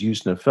placement was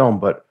used in a film,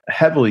 but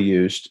heavily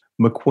used.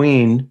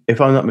 McQueen, if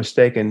I'm not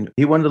mistaken,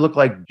 he wanted to look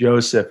like Joe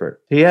Siffert.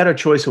 He had a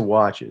choice of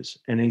watches,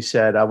 and he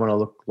said, I want to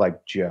look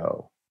like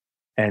Joe.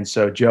 And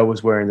so Joe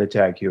was wearing the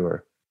Tag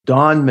Heuer.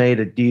 Don made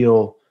a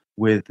deal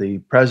with the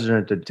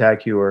president of Tag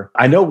Heuer.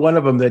 I know one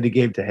of them that he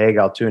gave to Haig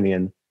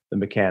Altunian, the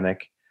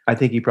mechanic. I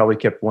think he probably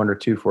kept one or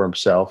two for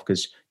himself,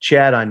 because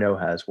Chad, I know,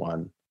 has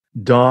one.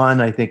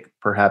 Don, I think,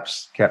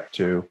 perhaps kept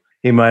two.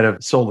 He might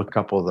have sold a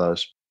couple of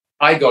those.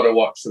 I got a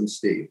watch from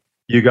Steve.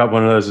 You got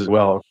one of those as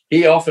well.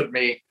 He offered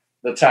me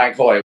the Tag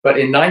Heuer, but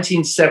in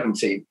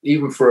 1970,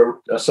 even for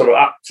a sort of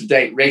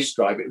up-to-date race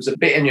drive, it was a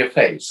bit in your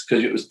face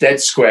because it was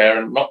dead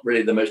square and not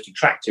really the most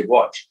attractive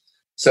watch.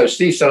 So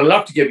Steve said, I'd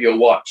love to give you a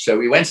watch. So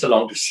we went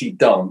along to see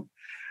Don,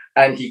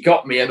 and he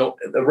got me a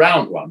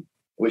round one,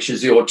 which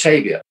is the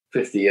Ortavia.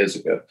 50 years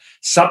ago.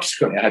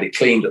 Subsequently, I had it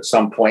cleaned at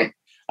some point.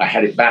 I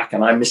had it back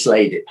and I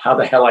mislaid it. How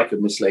the hell I could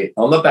mislay it?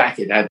 On the back,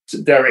 it had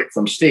Derek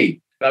from Steve.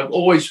 I've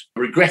always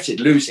regretted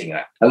losing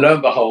that. And lo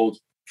and behold,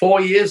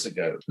 4 years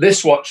ago,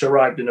 this watch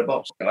arrived in a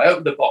box. And I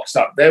opened the box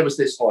up. There was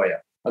this Heuer.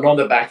 And on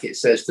the back, it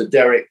says to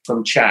Derek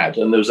from Chad.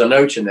 And there was a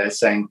note in there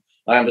saying,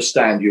 I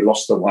understand you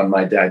lost the one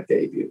my dad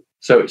gave you.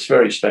 So it's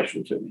very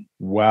special to me.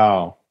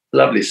 Wow.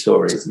 Lovely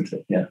story, isn't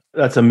it? Yeah.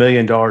 That's $1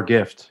 million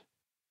gift.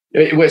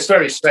 It was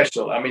very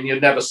special. I mean,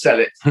 you'd never sell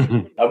it.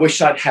 I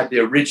wish I'd had the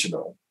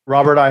original.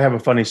 Robert, I have a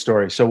funny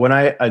story. So when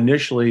I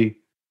initially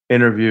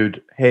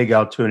interviewed Haig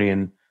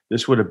Altunian,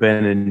 this would have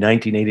been in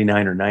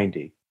 1989 or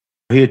 90.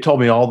 He had told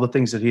me all the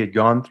things that he had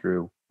gone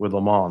through with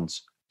Le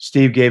Mans.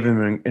 Steve gave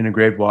him an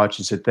engraved watch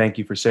and said, thank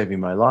you for saving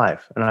my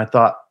life. And I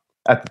thought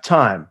at the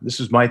time, this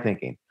was my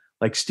thinking,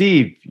 like,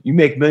 Steve, you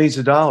make millions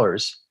of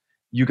dollars.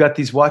 You got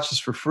these watches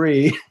for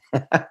free.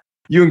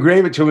 You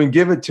engrave it to him and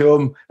give it to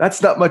him.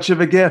 That's not much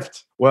of a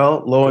gift.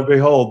 Well, lo and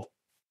behold,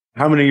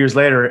 how many years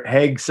later,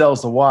 Haig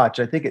sells the watch.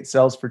 I think it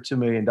sells for $2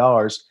 million.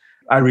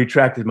 I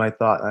retracted my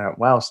thought. I thought,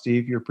 wow,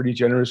 Steve, you're a pretty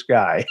generous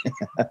guy.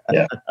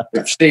 Yeah,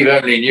 if Steve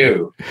only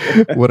knew.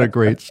 What a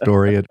great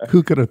story. And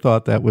who could have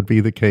thought that would be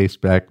the case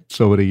back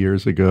so many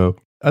years ago?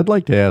 I'd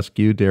like to ask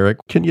you, Derek,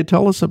 can you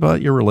tell us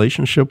about your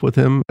relationship with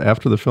him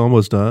after the film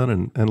was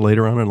done and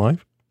later on in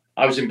life?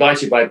 I was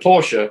invited by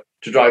Porsche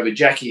to drive with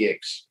Jackie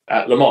Ickx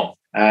at Le Mans.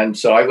 And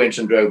so I went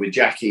and drove with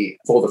Jackie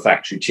for the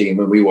factory team,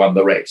 and we won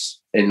the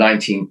race in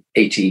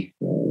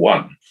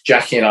 1981.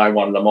 Jackie and I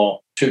won Le Mans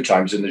 2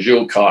 times in the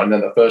Jules car, and then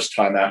the first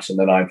time out in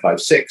the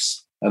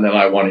 956. And then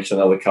I won it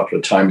another couple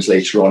of times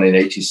later on in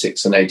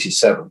 86 and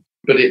 87.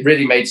 But it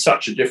really made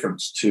such a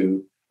difference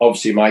to,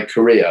 obviously, my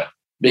career,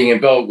 being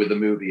involved with the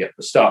movie at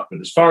the start.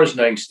 But as far as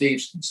knowing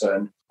Steve's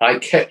concerned, I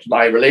kept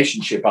my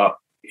relationship up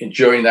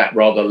during that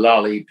rather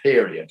lully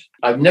period.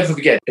 I'll never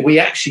forget, we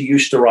actually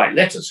used to write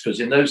letters because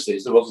in those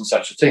days there wasn't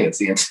such a thing as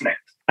the internet.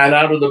 And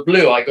out of the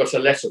blue, I got a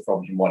letter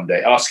from him one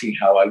day asking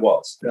how I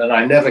was. And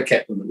I never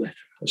kept them a letter.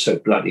 was so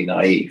bloody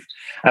naive.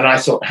 And I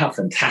thought, how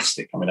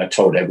fantastic. I mean, I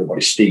told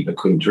everybody Steve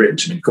McQueen's written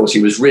to me. Of course,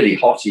 he was really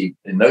hotty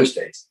in those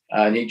days.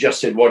 And he just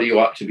said, what are you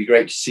up to? It'd be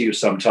great to see you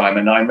sometime.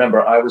 And I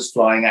remember I was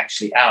flying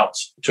actually out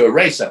to a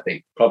race, I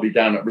think, probably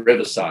down at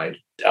Riverside.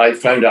 I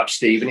phoned up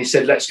Steve and he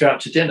said, let's go out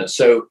to dinner.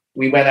 So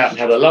we went out and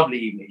had a lovely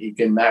evening. He'd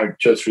been married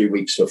 2 or 3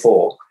 weeks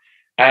before.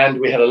 And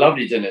we had a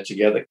lovely dinner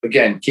together.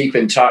 Again, keep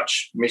in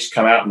touch. We used to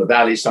come out in the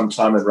valley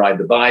sometime and ride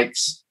the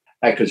bikes,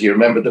 because you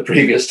remember the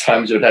previous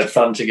times we'd had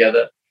fun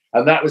together.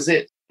 And that was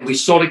it. We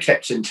sort of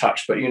kept in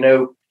touch, but,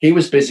 he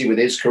was busy with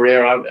his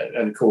career.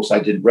 And of course, I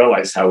didn't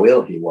realize how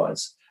ill he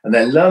was. And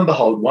then lo and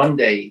behold, one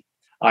day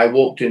I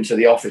walked into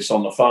the office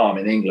on the farm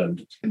in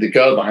England. The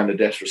girl behind the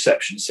desk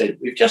reception said,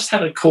 we've just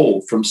had a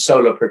call from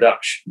Solar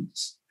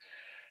Productions.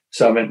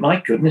 So I went, my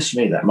goodness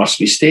me, that must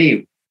be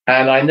Steve.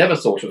 And I never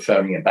thought of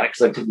phoning him back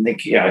because I didn't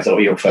think, I thought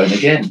he'll phone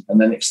again. And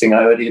the next thing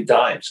I heard, he had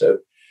died. So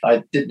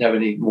I didn't have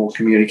any more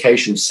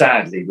communication,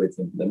 sadly, with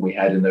him than we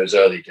had in those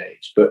early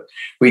days. But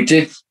we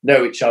did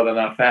know each other and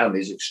our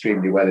families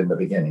extremely well in the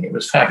beginning. It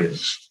was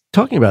fabulous.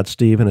 Talking about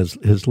Steve and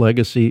his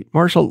legacy,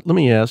 Marshall, let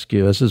me ask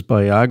you, as his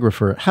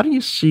biographer, how do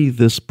you see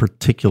this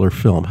particular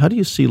film? How do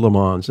you see Le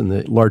Mans in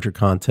the larger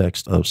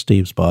context of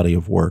Steve's body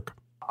of work?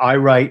 I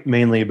write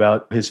mainly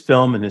about his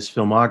film and his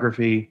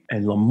filmography,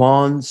 and Le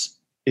Mans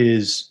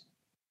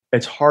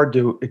it's hard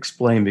to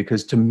explain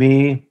because to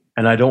me,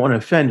 and I don't want to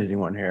offend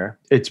anyone here,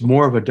 it's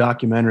more of a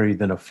documentary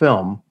than a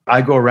film.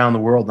 I go around the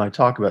world and I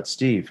talk about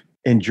Steve.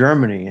 In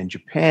Germany, in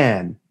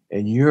Japan,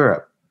 in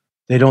Europe,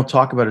 they don't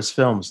talk about his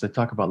films. They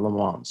talk about Le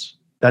Mans.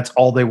 That's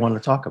all they want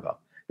to talk about.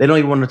 They don't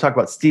even want to talk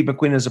about Steve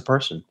McQueen as a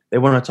person. They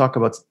want to talk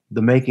about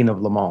the making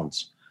of Le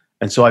Mans.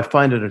 And so I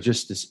find it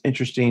just this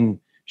interesting,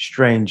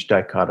 strange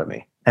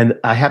dichotomy. And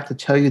I have to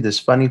tell you this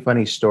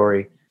funny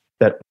story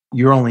that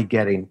you're only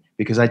getting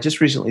because I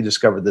just recently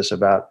discovered this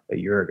about a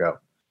year ago.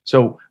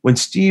 So when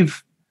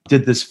Steve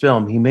did this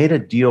film, he made a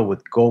deal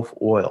with Gulf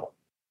Oil.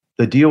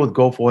 The deal with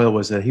Gulf Oil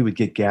was that he would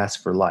get gas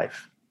for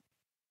life.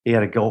 He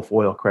had a Gulf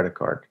Oil credit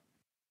card.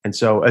 And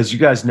so, as you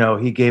guys know,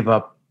 he gave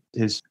up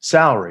his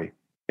salary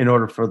in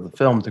order for the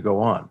film to go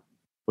on,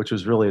 which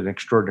was really an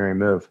extraordinary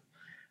move.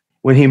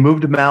 When he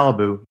moved to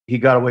Malibu, he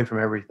got away from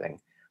everything,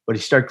 but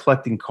he started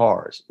collecting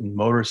cars and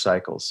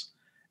motorcycles.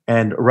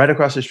 And right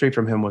across the street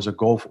from him was a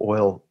Gulf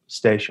Oil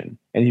station.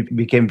 And he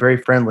became very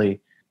friendly.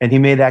 And he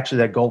made actually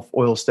that Gulf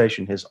Oil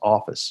station his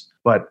office.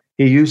 But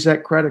he used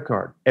that credit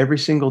card every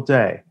single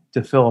day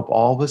to fill up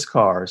all of his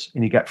cars.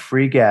 And he got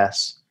free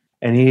gas.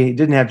 And he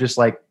didn't have just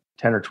like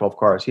 10 or 12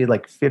 cars. He had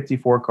like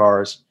 54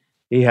 cars.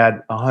 He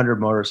had 100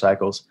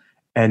 motorcycles.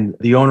 And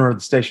the owner of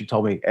the station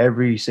told me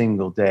every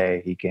single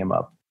day he came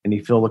up and he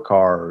filled a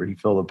car or he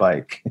filled a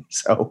bike.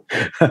 So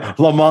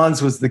Le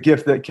Mans was the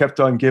gift that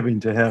kept on giving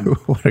to him.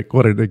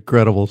 What an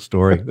incredible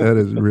story. That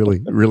is really,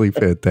 really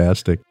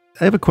fantastic.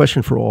 I have a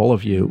question for all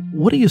of you.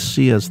 What do you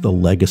see as the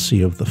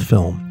legacy of the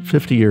film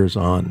 50 years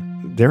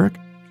on? Derek?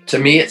 To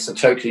me, it's a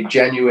totally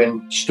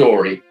genuine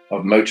story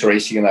of motor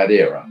racing in that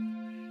era.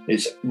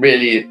 It's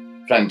really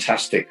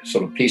fantastic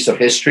sort of piece of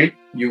history.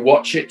 You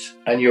watch it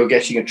and you're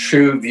getting a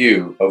true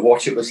view of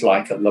what it was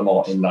like at Le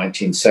Mans in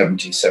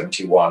 1970,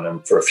 71,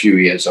 and for a few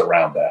years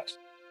around that.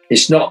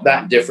 It's not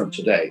that different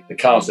today. The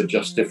cars are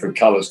just different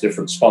colors,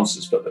 different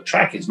sponsors, but the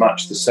track is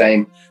much the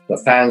same. The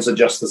fans are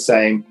just the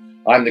same.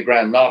 I'm the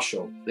Grand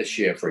Marshal this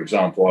year, for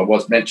example. I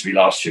was meant to be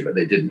last year, but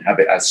they didn't have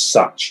it as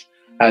such.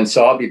 And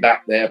so I'll be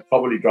back there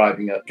probably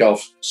driving a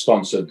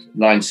Gulf-sponsored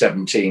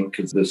 917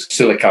 because there's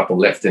still a couple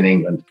left in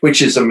England,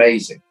 which is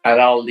amazing. And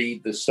I'll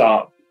lead the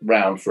start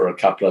round for a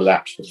couple of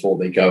laps before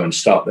they go and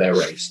start their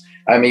race.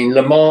 I mean,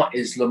 Le Mans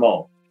is Le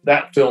Mans.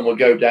 That film will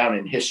go down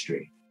in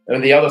history.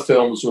 And the other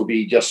films will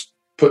be just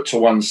put to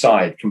one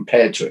side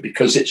compared to it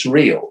because it's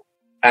real.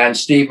 And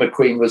Steve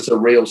McQueen was a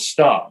real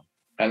star.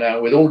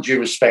 And with all due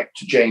respect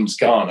to James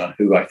Garner,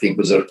 who I think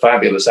was a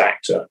fabulous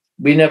actor,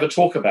 we never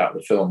talk about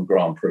the film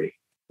Grand Prix.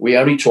 We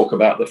only talk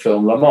about the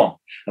film Le Mans.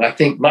 And I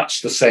think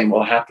much the same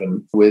will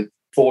happen with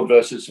Ford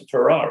versus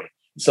Ferrari.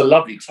 It's a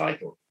lovely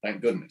title,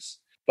 thank goodness.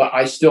 But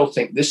I still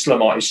think this Le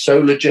Mans is so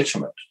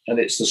legitimate, and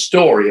it's the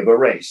story of a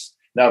race.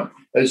 Now,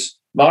 as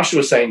Marshall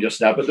was saying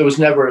just now, but there was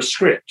never a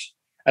script.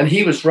 And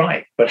he was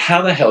right. But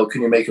how the hell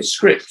can you make a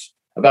script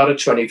about a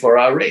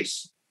 24-hour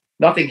race?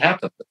 Nothing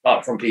happened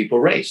apart from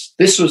people race.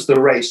 This was the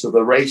race of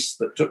the race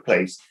that took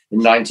place in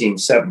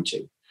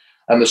 1970.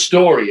 And the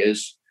story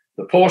is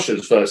the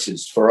Porsches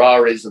versus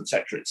Ferraris, et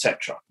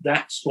cetera.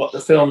 That's what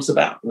the film's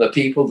about. The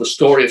people, the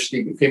story of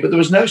Steve McQueen. But there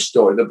was no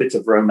story, the bit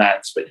of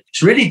romance. But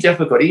it's really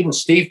difficult. Even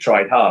Steve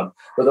tried hard.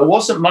 But there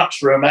wasn't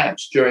much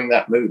romance during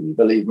that movie,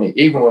 believe me,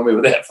 even when we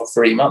were there for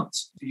 3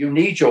 months. You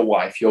need your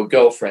wife, your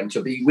girlfriend,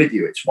 to be with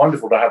you. It's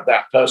wonderful to have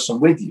that person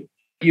with you.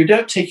 You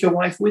don't take your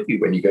wife with you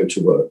when you go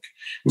to work.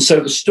 And so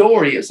the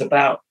story is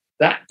about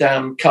that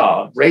damn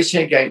car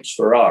racing against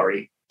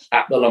Ferrari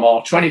at the Le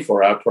Mans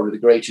 24-hour, probably the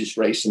greatest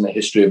race in the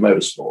history of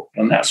motorsport.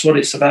 And that's what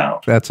it's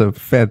about. That's a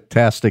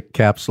fantastic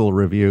capsule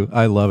review.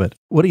 I love it.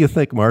 What do you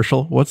think,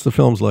 Marshall? What's the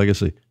film's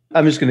legacy?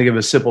 I'm just going to give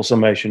a simple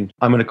summation.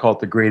 I'm going to call it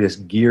the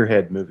greatest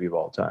gearhead movie of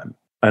all time.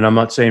 And I'm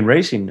not saying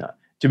racing.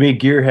 To me,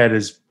 Gearhead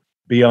is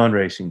beyond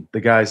racing.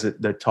 The guys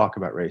that talk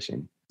about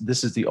racing.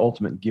 This is the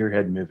ultimate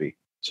Gearhead movie.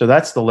 So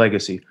that's the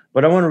legacy.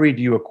 But I want to read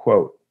you a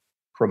quote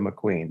from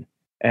McQueen.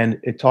 And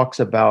it talks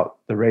about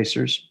the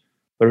racers,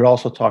 but it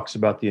also talks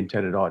about the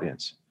intended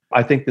audience.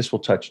 I think this will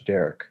touch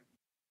Derek.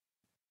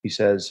 He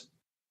says,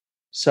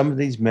 some of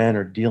these men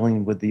are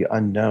dealing with the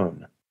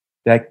unknown.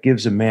 That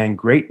gives a man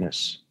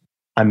greatness.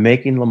 I'm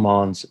making Le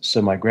Mans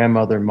so my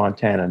grandmother in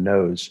Montana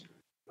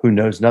who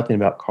knows nothing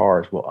about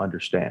cars will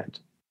understand.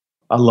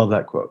 I love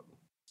that quote.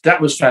 That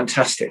was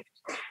fantastic.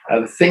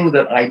 The thing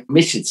that I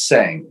omitted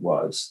saying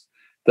was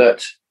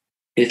that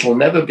it'll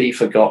never be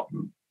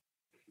forgotten,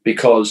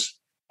 because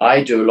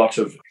I do a lot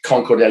of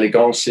Concord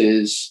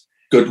Elegances,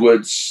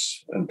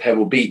 Goodwoods and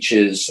Pebble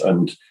Beaches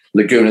and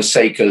Laguna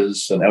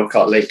Secas and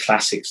Elkhart Lake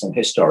Classics and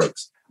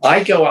Historics.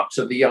 I go up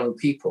to the young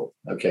people,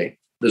 okay?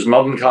 There's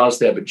modern cars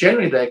there, but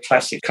generally they're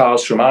classic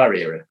cars from our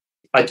era.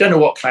 I don't know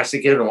what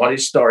classic is and what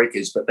historic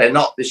is, but they're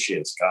not this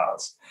year's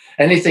cars.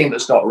 Anything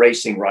that's not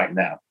racing right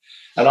now.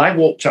 And I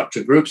walked up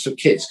to groups of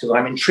kids because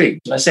I'm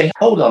intrigued. And I say,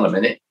 hold on a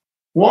minute,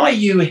 why are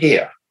you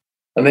here?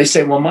 And they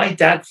say, well, my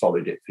dad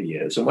followed it for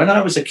years. And when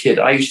I was a kid,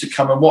 I used to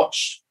come and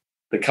watch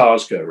the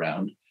cars go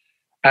around.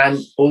 And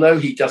although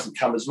he doesn't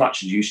come as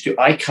much as he used to,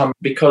 I come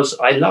because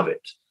I love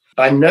it.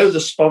 I know the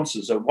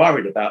sponsors are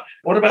worried about,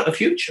 what about the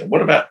future?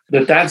 What about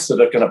the dads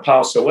that are going to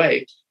pass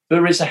away?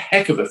 There is a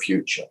heck of a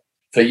future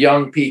for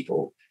young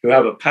people who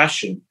have a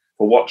passion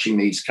for watching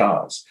these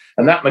cars.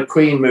 And that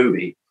McQueen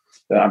movie,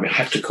 I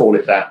have to call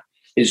it that,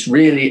 is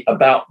really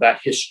about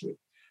that history.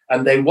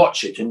 And they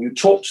watch it and you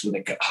talk to them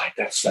and go, oh,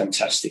 that's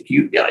fantastic.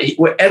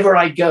 Wherever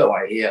I go,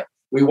 I hear,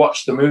 we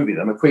watched the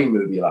McQueen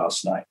movie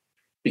last night,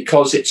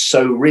 because it's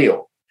so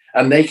real.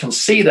 And they can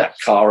see that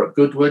car at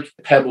Goodwood,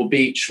 Pebble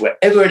Beach,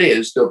 wherever it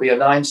is, there'll be a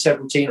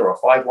 917 or a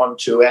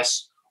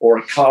 512S or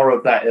a car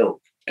of that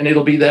ilk. And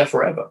it'll be there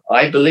forever.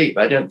 I believe.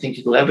 I don't think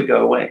it'll ever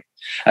go away.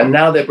 And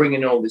now they're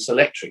bringing in all this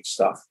electric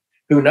stuff.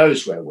 Who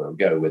knows where we'll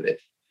go with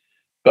it?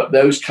 But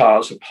those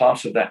cars are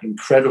part of that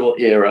incredible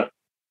era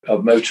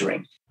of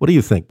motoring. What do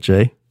you think,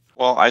 Jay?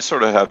 Well, I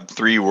sort of have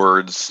 3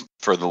 words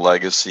for the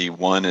legacy.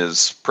 One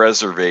is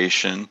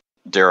preservation.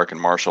 Derek and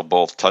Marshall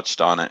both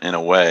touched on it in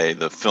a way.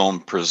 The film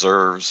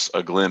preserves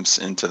a glimpse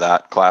into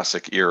that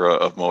classic era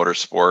of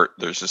motorsport.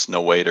 There's just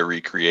no way to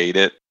recreate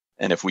it.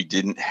 And if we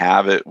didn't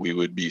have it, we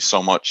would be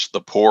so much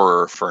the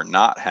poorer for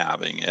not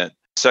having it.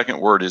 Second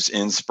word is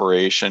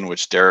inspiration,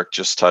 which Derek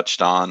just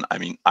touched on. I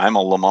mean, I'm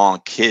a Le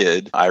Mans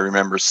kid. I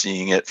remember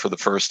seeing it for the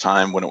first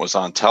time when it was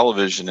on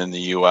television in the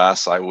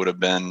US. I would have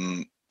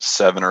been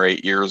 7 or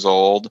 8 years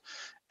old.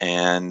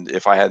 And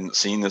if I hadn't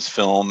seen this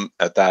film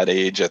at that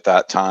age, at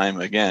that time,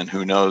 again,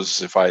 who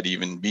knows if I'd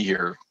even be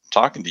here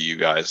talking to you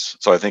guys.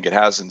 So I think it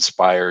has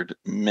inspired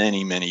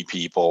many, many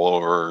people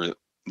over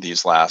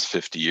these last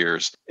 50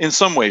 years in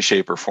some way,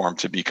 shape, or form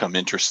to become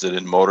interested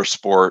in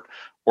motorsport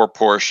or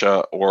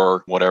Porsche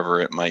or whatever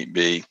it might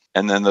be.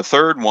 And then the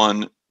third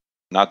one,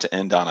 not to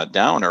end on a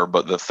downer,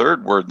 but the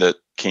third word that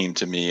came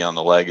to me on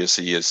the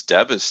legacy is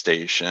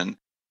devastation.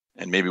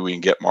 And maybe we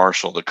can get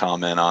Marshall to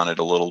comment on it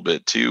a little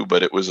bit too,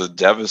 but it was a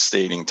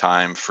devastating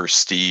time for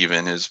Steve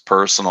in his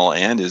personal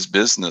and his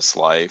business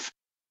life.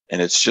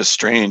 And it's just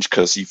strange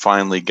because he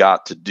finally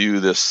got to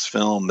do this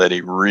film that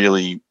he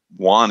really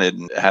wanted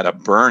and had a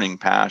burning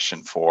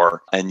passion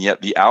for. And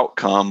yet the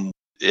outcome,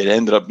 it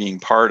ended up being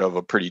part of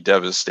a pretty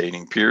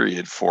devastating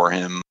period for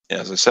him,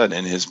 as I said,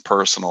 in his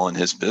personal and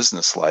his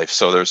business life.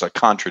 So there's a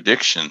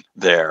contradiction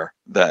there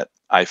that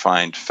I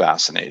find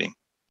fascinating.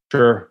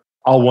 Sure.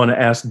 I'll want to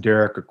ask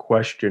Derek a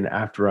question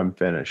after I'm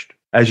finished.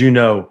 As you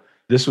know,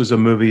 this was a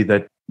movie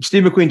that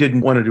Steve McQueen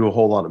didn't want to do a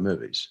whole lot of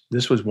movies.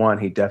 This was one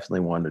he definitely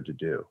wanted to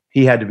do.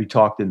 He had to be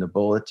talked into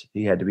Bullitt.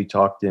 He had to be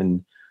talked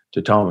into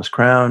Thomas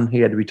Crown. He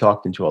had to be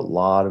talked into a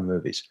lot of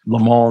movies.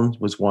 Le Mans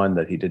was one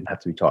that he didn't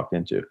have to be talked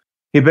into.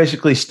 He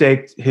basically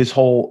staked his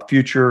whole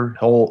future,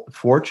 whole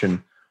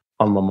fortune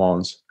on Le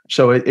Mans.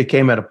 So it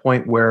came at a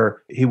point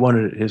where he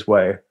wanted it his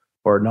way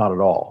or not at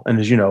all. And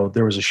as you know,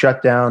 there was a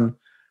shutdown.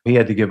 He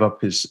had to give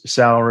up his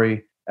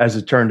salary. As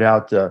it turned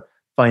out,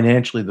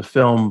 financially, the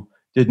film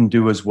didn't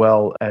do as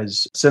well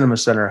as Cinema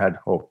Center had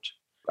hoped.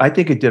 I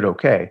think it did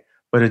okay,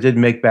 but it didn't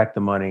make back the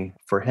money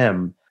for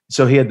him.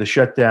 So he had to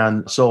shut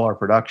down Solar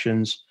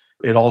Productions.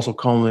 It also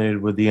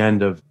culminated with the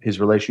end of his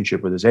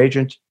relationship with his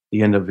agent,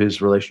 the end of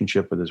his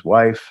relationship with his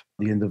wife,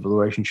 the end of the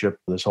relationship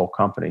with his whole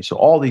company. So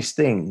all these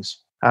things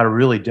had a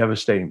really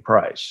devastating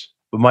price.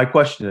 But my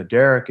question to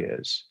Derek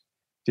is,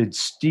 did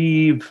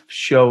Steve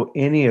show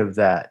any of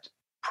that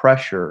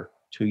pressure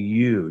to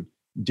you?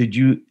 Did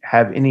you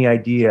have any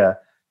idea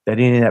that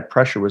any of that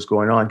pressure was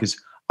going on? Because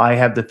I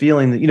have the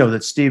feeling that,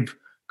 that Steve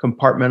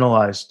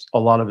compartmentalized a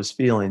lot of his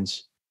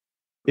feelings.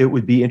 It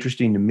would be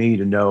interesting to me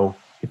to know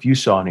if you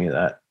saw any of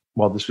that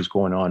while this was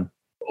going on.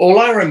 All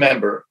I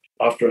remember,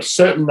 after a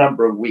certain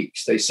number of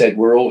weeks, they said,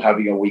 we're all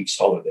having a week's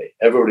holiday.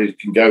 Everybody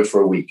can go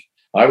for a week.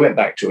 I went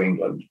back to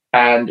England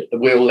and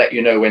we'll let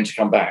you know when to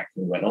come back.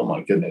 And we went, oh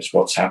my goodness,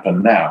 what's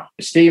happened now?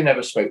 Steve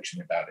never spoke to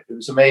me about it. It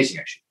was amazing,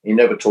 actually. He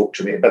never talked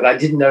to me, but I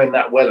didn't know him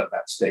that well at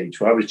that stage,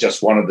 where I was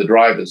just one of the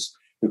drivers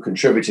who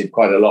contributed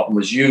quite a lot and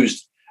was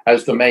used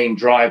as the main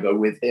driver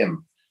with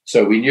him.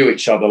 So we knew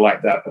each other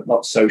like that, but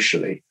not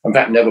socially. In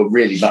fact, never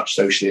really much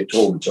socially at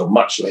all until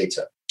much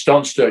later.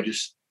 Don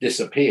Sturgis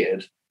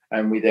disappeared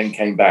and we then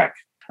came back.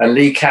 And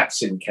Lee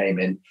Katzin came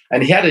in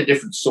and he had a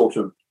different sort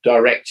of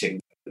directing.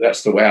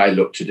 That's the way I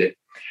looked at it.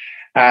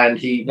 And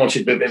he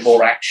wanted a bit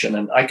more action.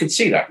 And I could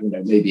see that,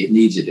 maybe it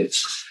needed it.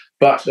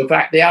 But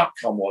the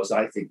outcome was,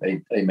 I think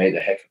they made a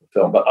heck of a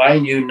film. But I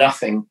knew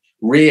nothing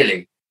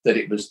really that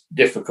it was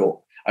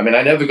difficult. I mean,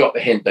 I never got the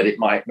hint that it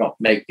might not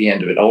make the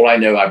end of it. All I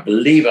know, I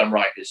believe I'm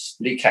right, is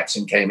Lee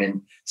Katzin came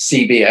in,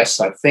 CBS,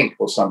 I think,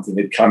 or something,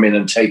 had come in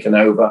and taken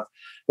over.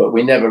 But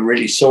we never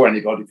really saw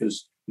anybody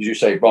because, as you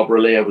say, Bob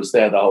Relea was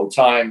there the whole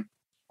time.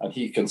 And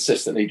he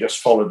consistently just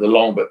followed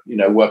along, but,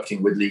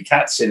 working with Lee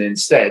Katzin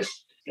instead.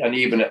 And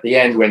even at the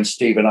end, when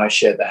Steve and I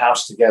shared the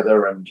house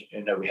together and,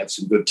 we had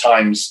some good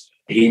times,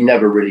 he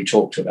never really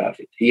talked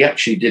about it. He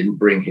actually didn't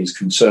bring his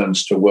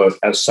concerns to work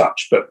as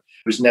such, but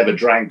was never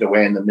dragged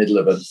away in the middle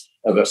of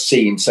a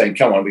scene saying,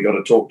 come on, we got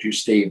to talk to you,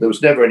 Steve. There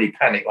was never any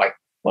panic, like,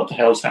 what the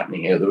hell's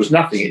happening here? There was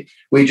nothing.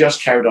 We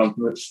just carried on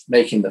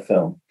making the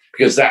film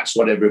because that's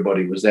what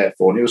everybody was there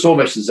for. And it was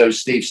almost as though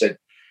Steve said,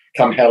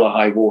 come hell or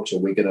high water,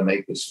 we're going to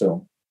make this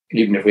film,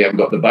 even if we haven't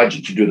got the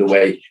budget to do the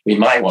way we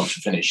might want to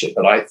finish it.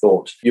 But I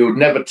thought you would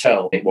never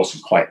tell it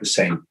wasn't quite the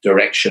same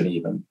direction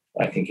even.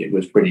 I think it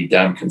was pretty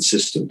damn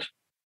consistent.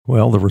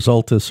 Well, the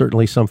result is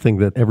certainly something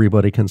that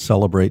everybody can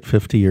celebrate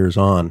 50 years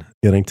on,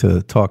 getting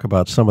to talk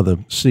about some of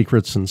the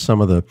secrets and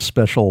some of the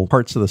special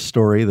parts of the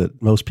story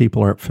that most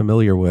people aren't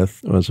familiar with.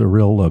 It was a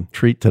real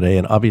treat today.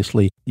 And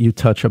obviously, you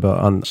touch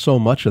on so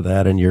much of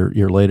that in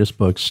your latest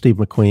book, Steve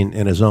McQueen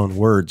in His Own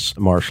Words,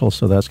 Marshall.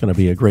 So that's going to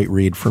be a great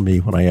read for me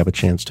when I have a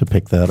chance to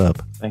pick that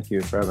up. Thank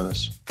you for having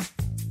us.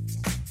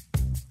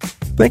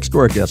 Thanks to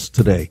our guests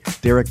today,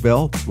 Derek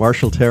Bell,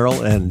 Marshall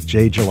Terrell, and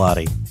Jay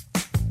Gelati.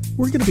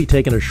 We're going to be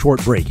taking a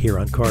short break here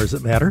on Cars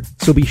That Matter,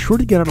 so be sure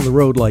to get out on the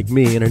road like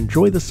me and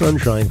enjoy the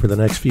sunshine for the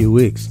next few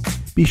weeks.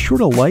 Be sure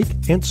to like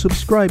and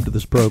subscribe to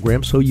this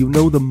program so you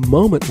know the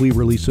moment we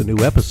release a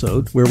new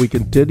episode where we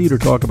continue to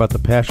talk about the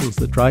passions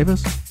that drive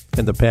us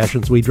and the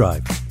passions we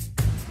drive.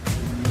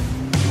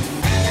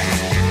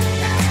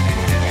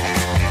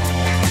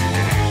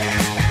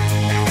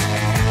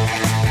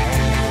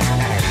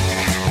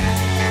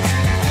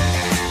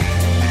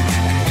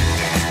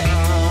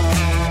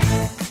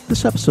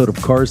 This episode of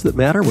Cars That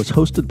Matter was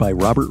hosted by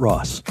Robert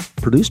Ross,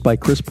 produced by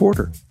Chris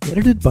Porter,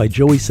 edited by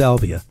Joey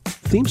Salvia,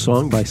 theme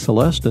song by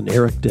Celeste and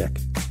Eric Dick,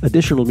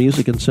 additional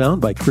music and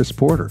sound by Chris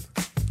Porter.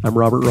 I'm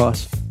Robert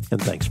Ross,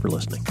 and thanks for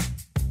listening.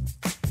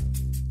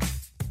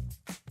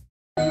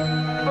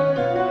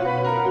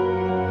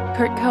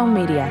 Kurt Cohn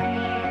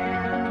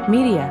Media.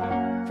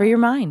 Media for your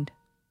mind.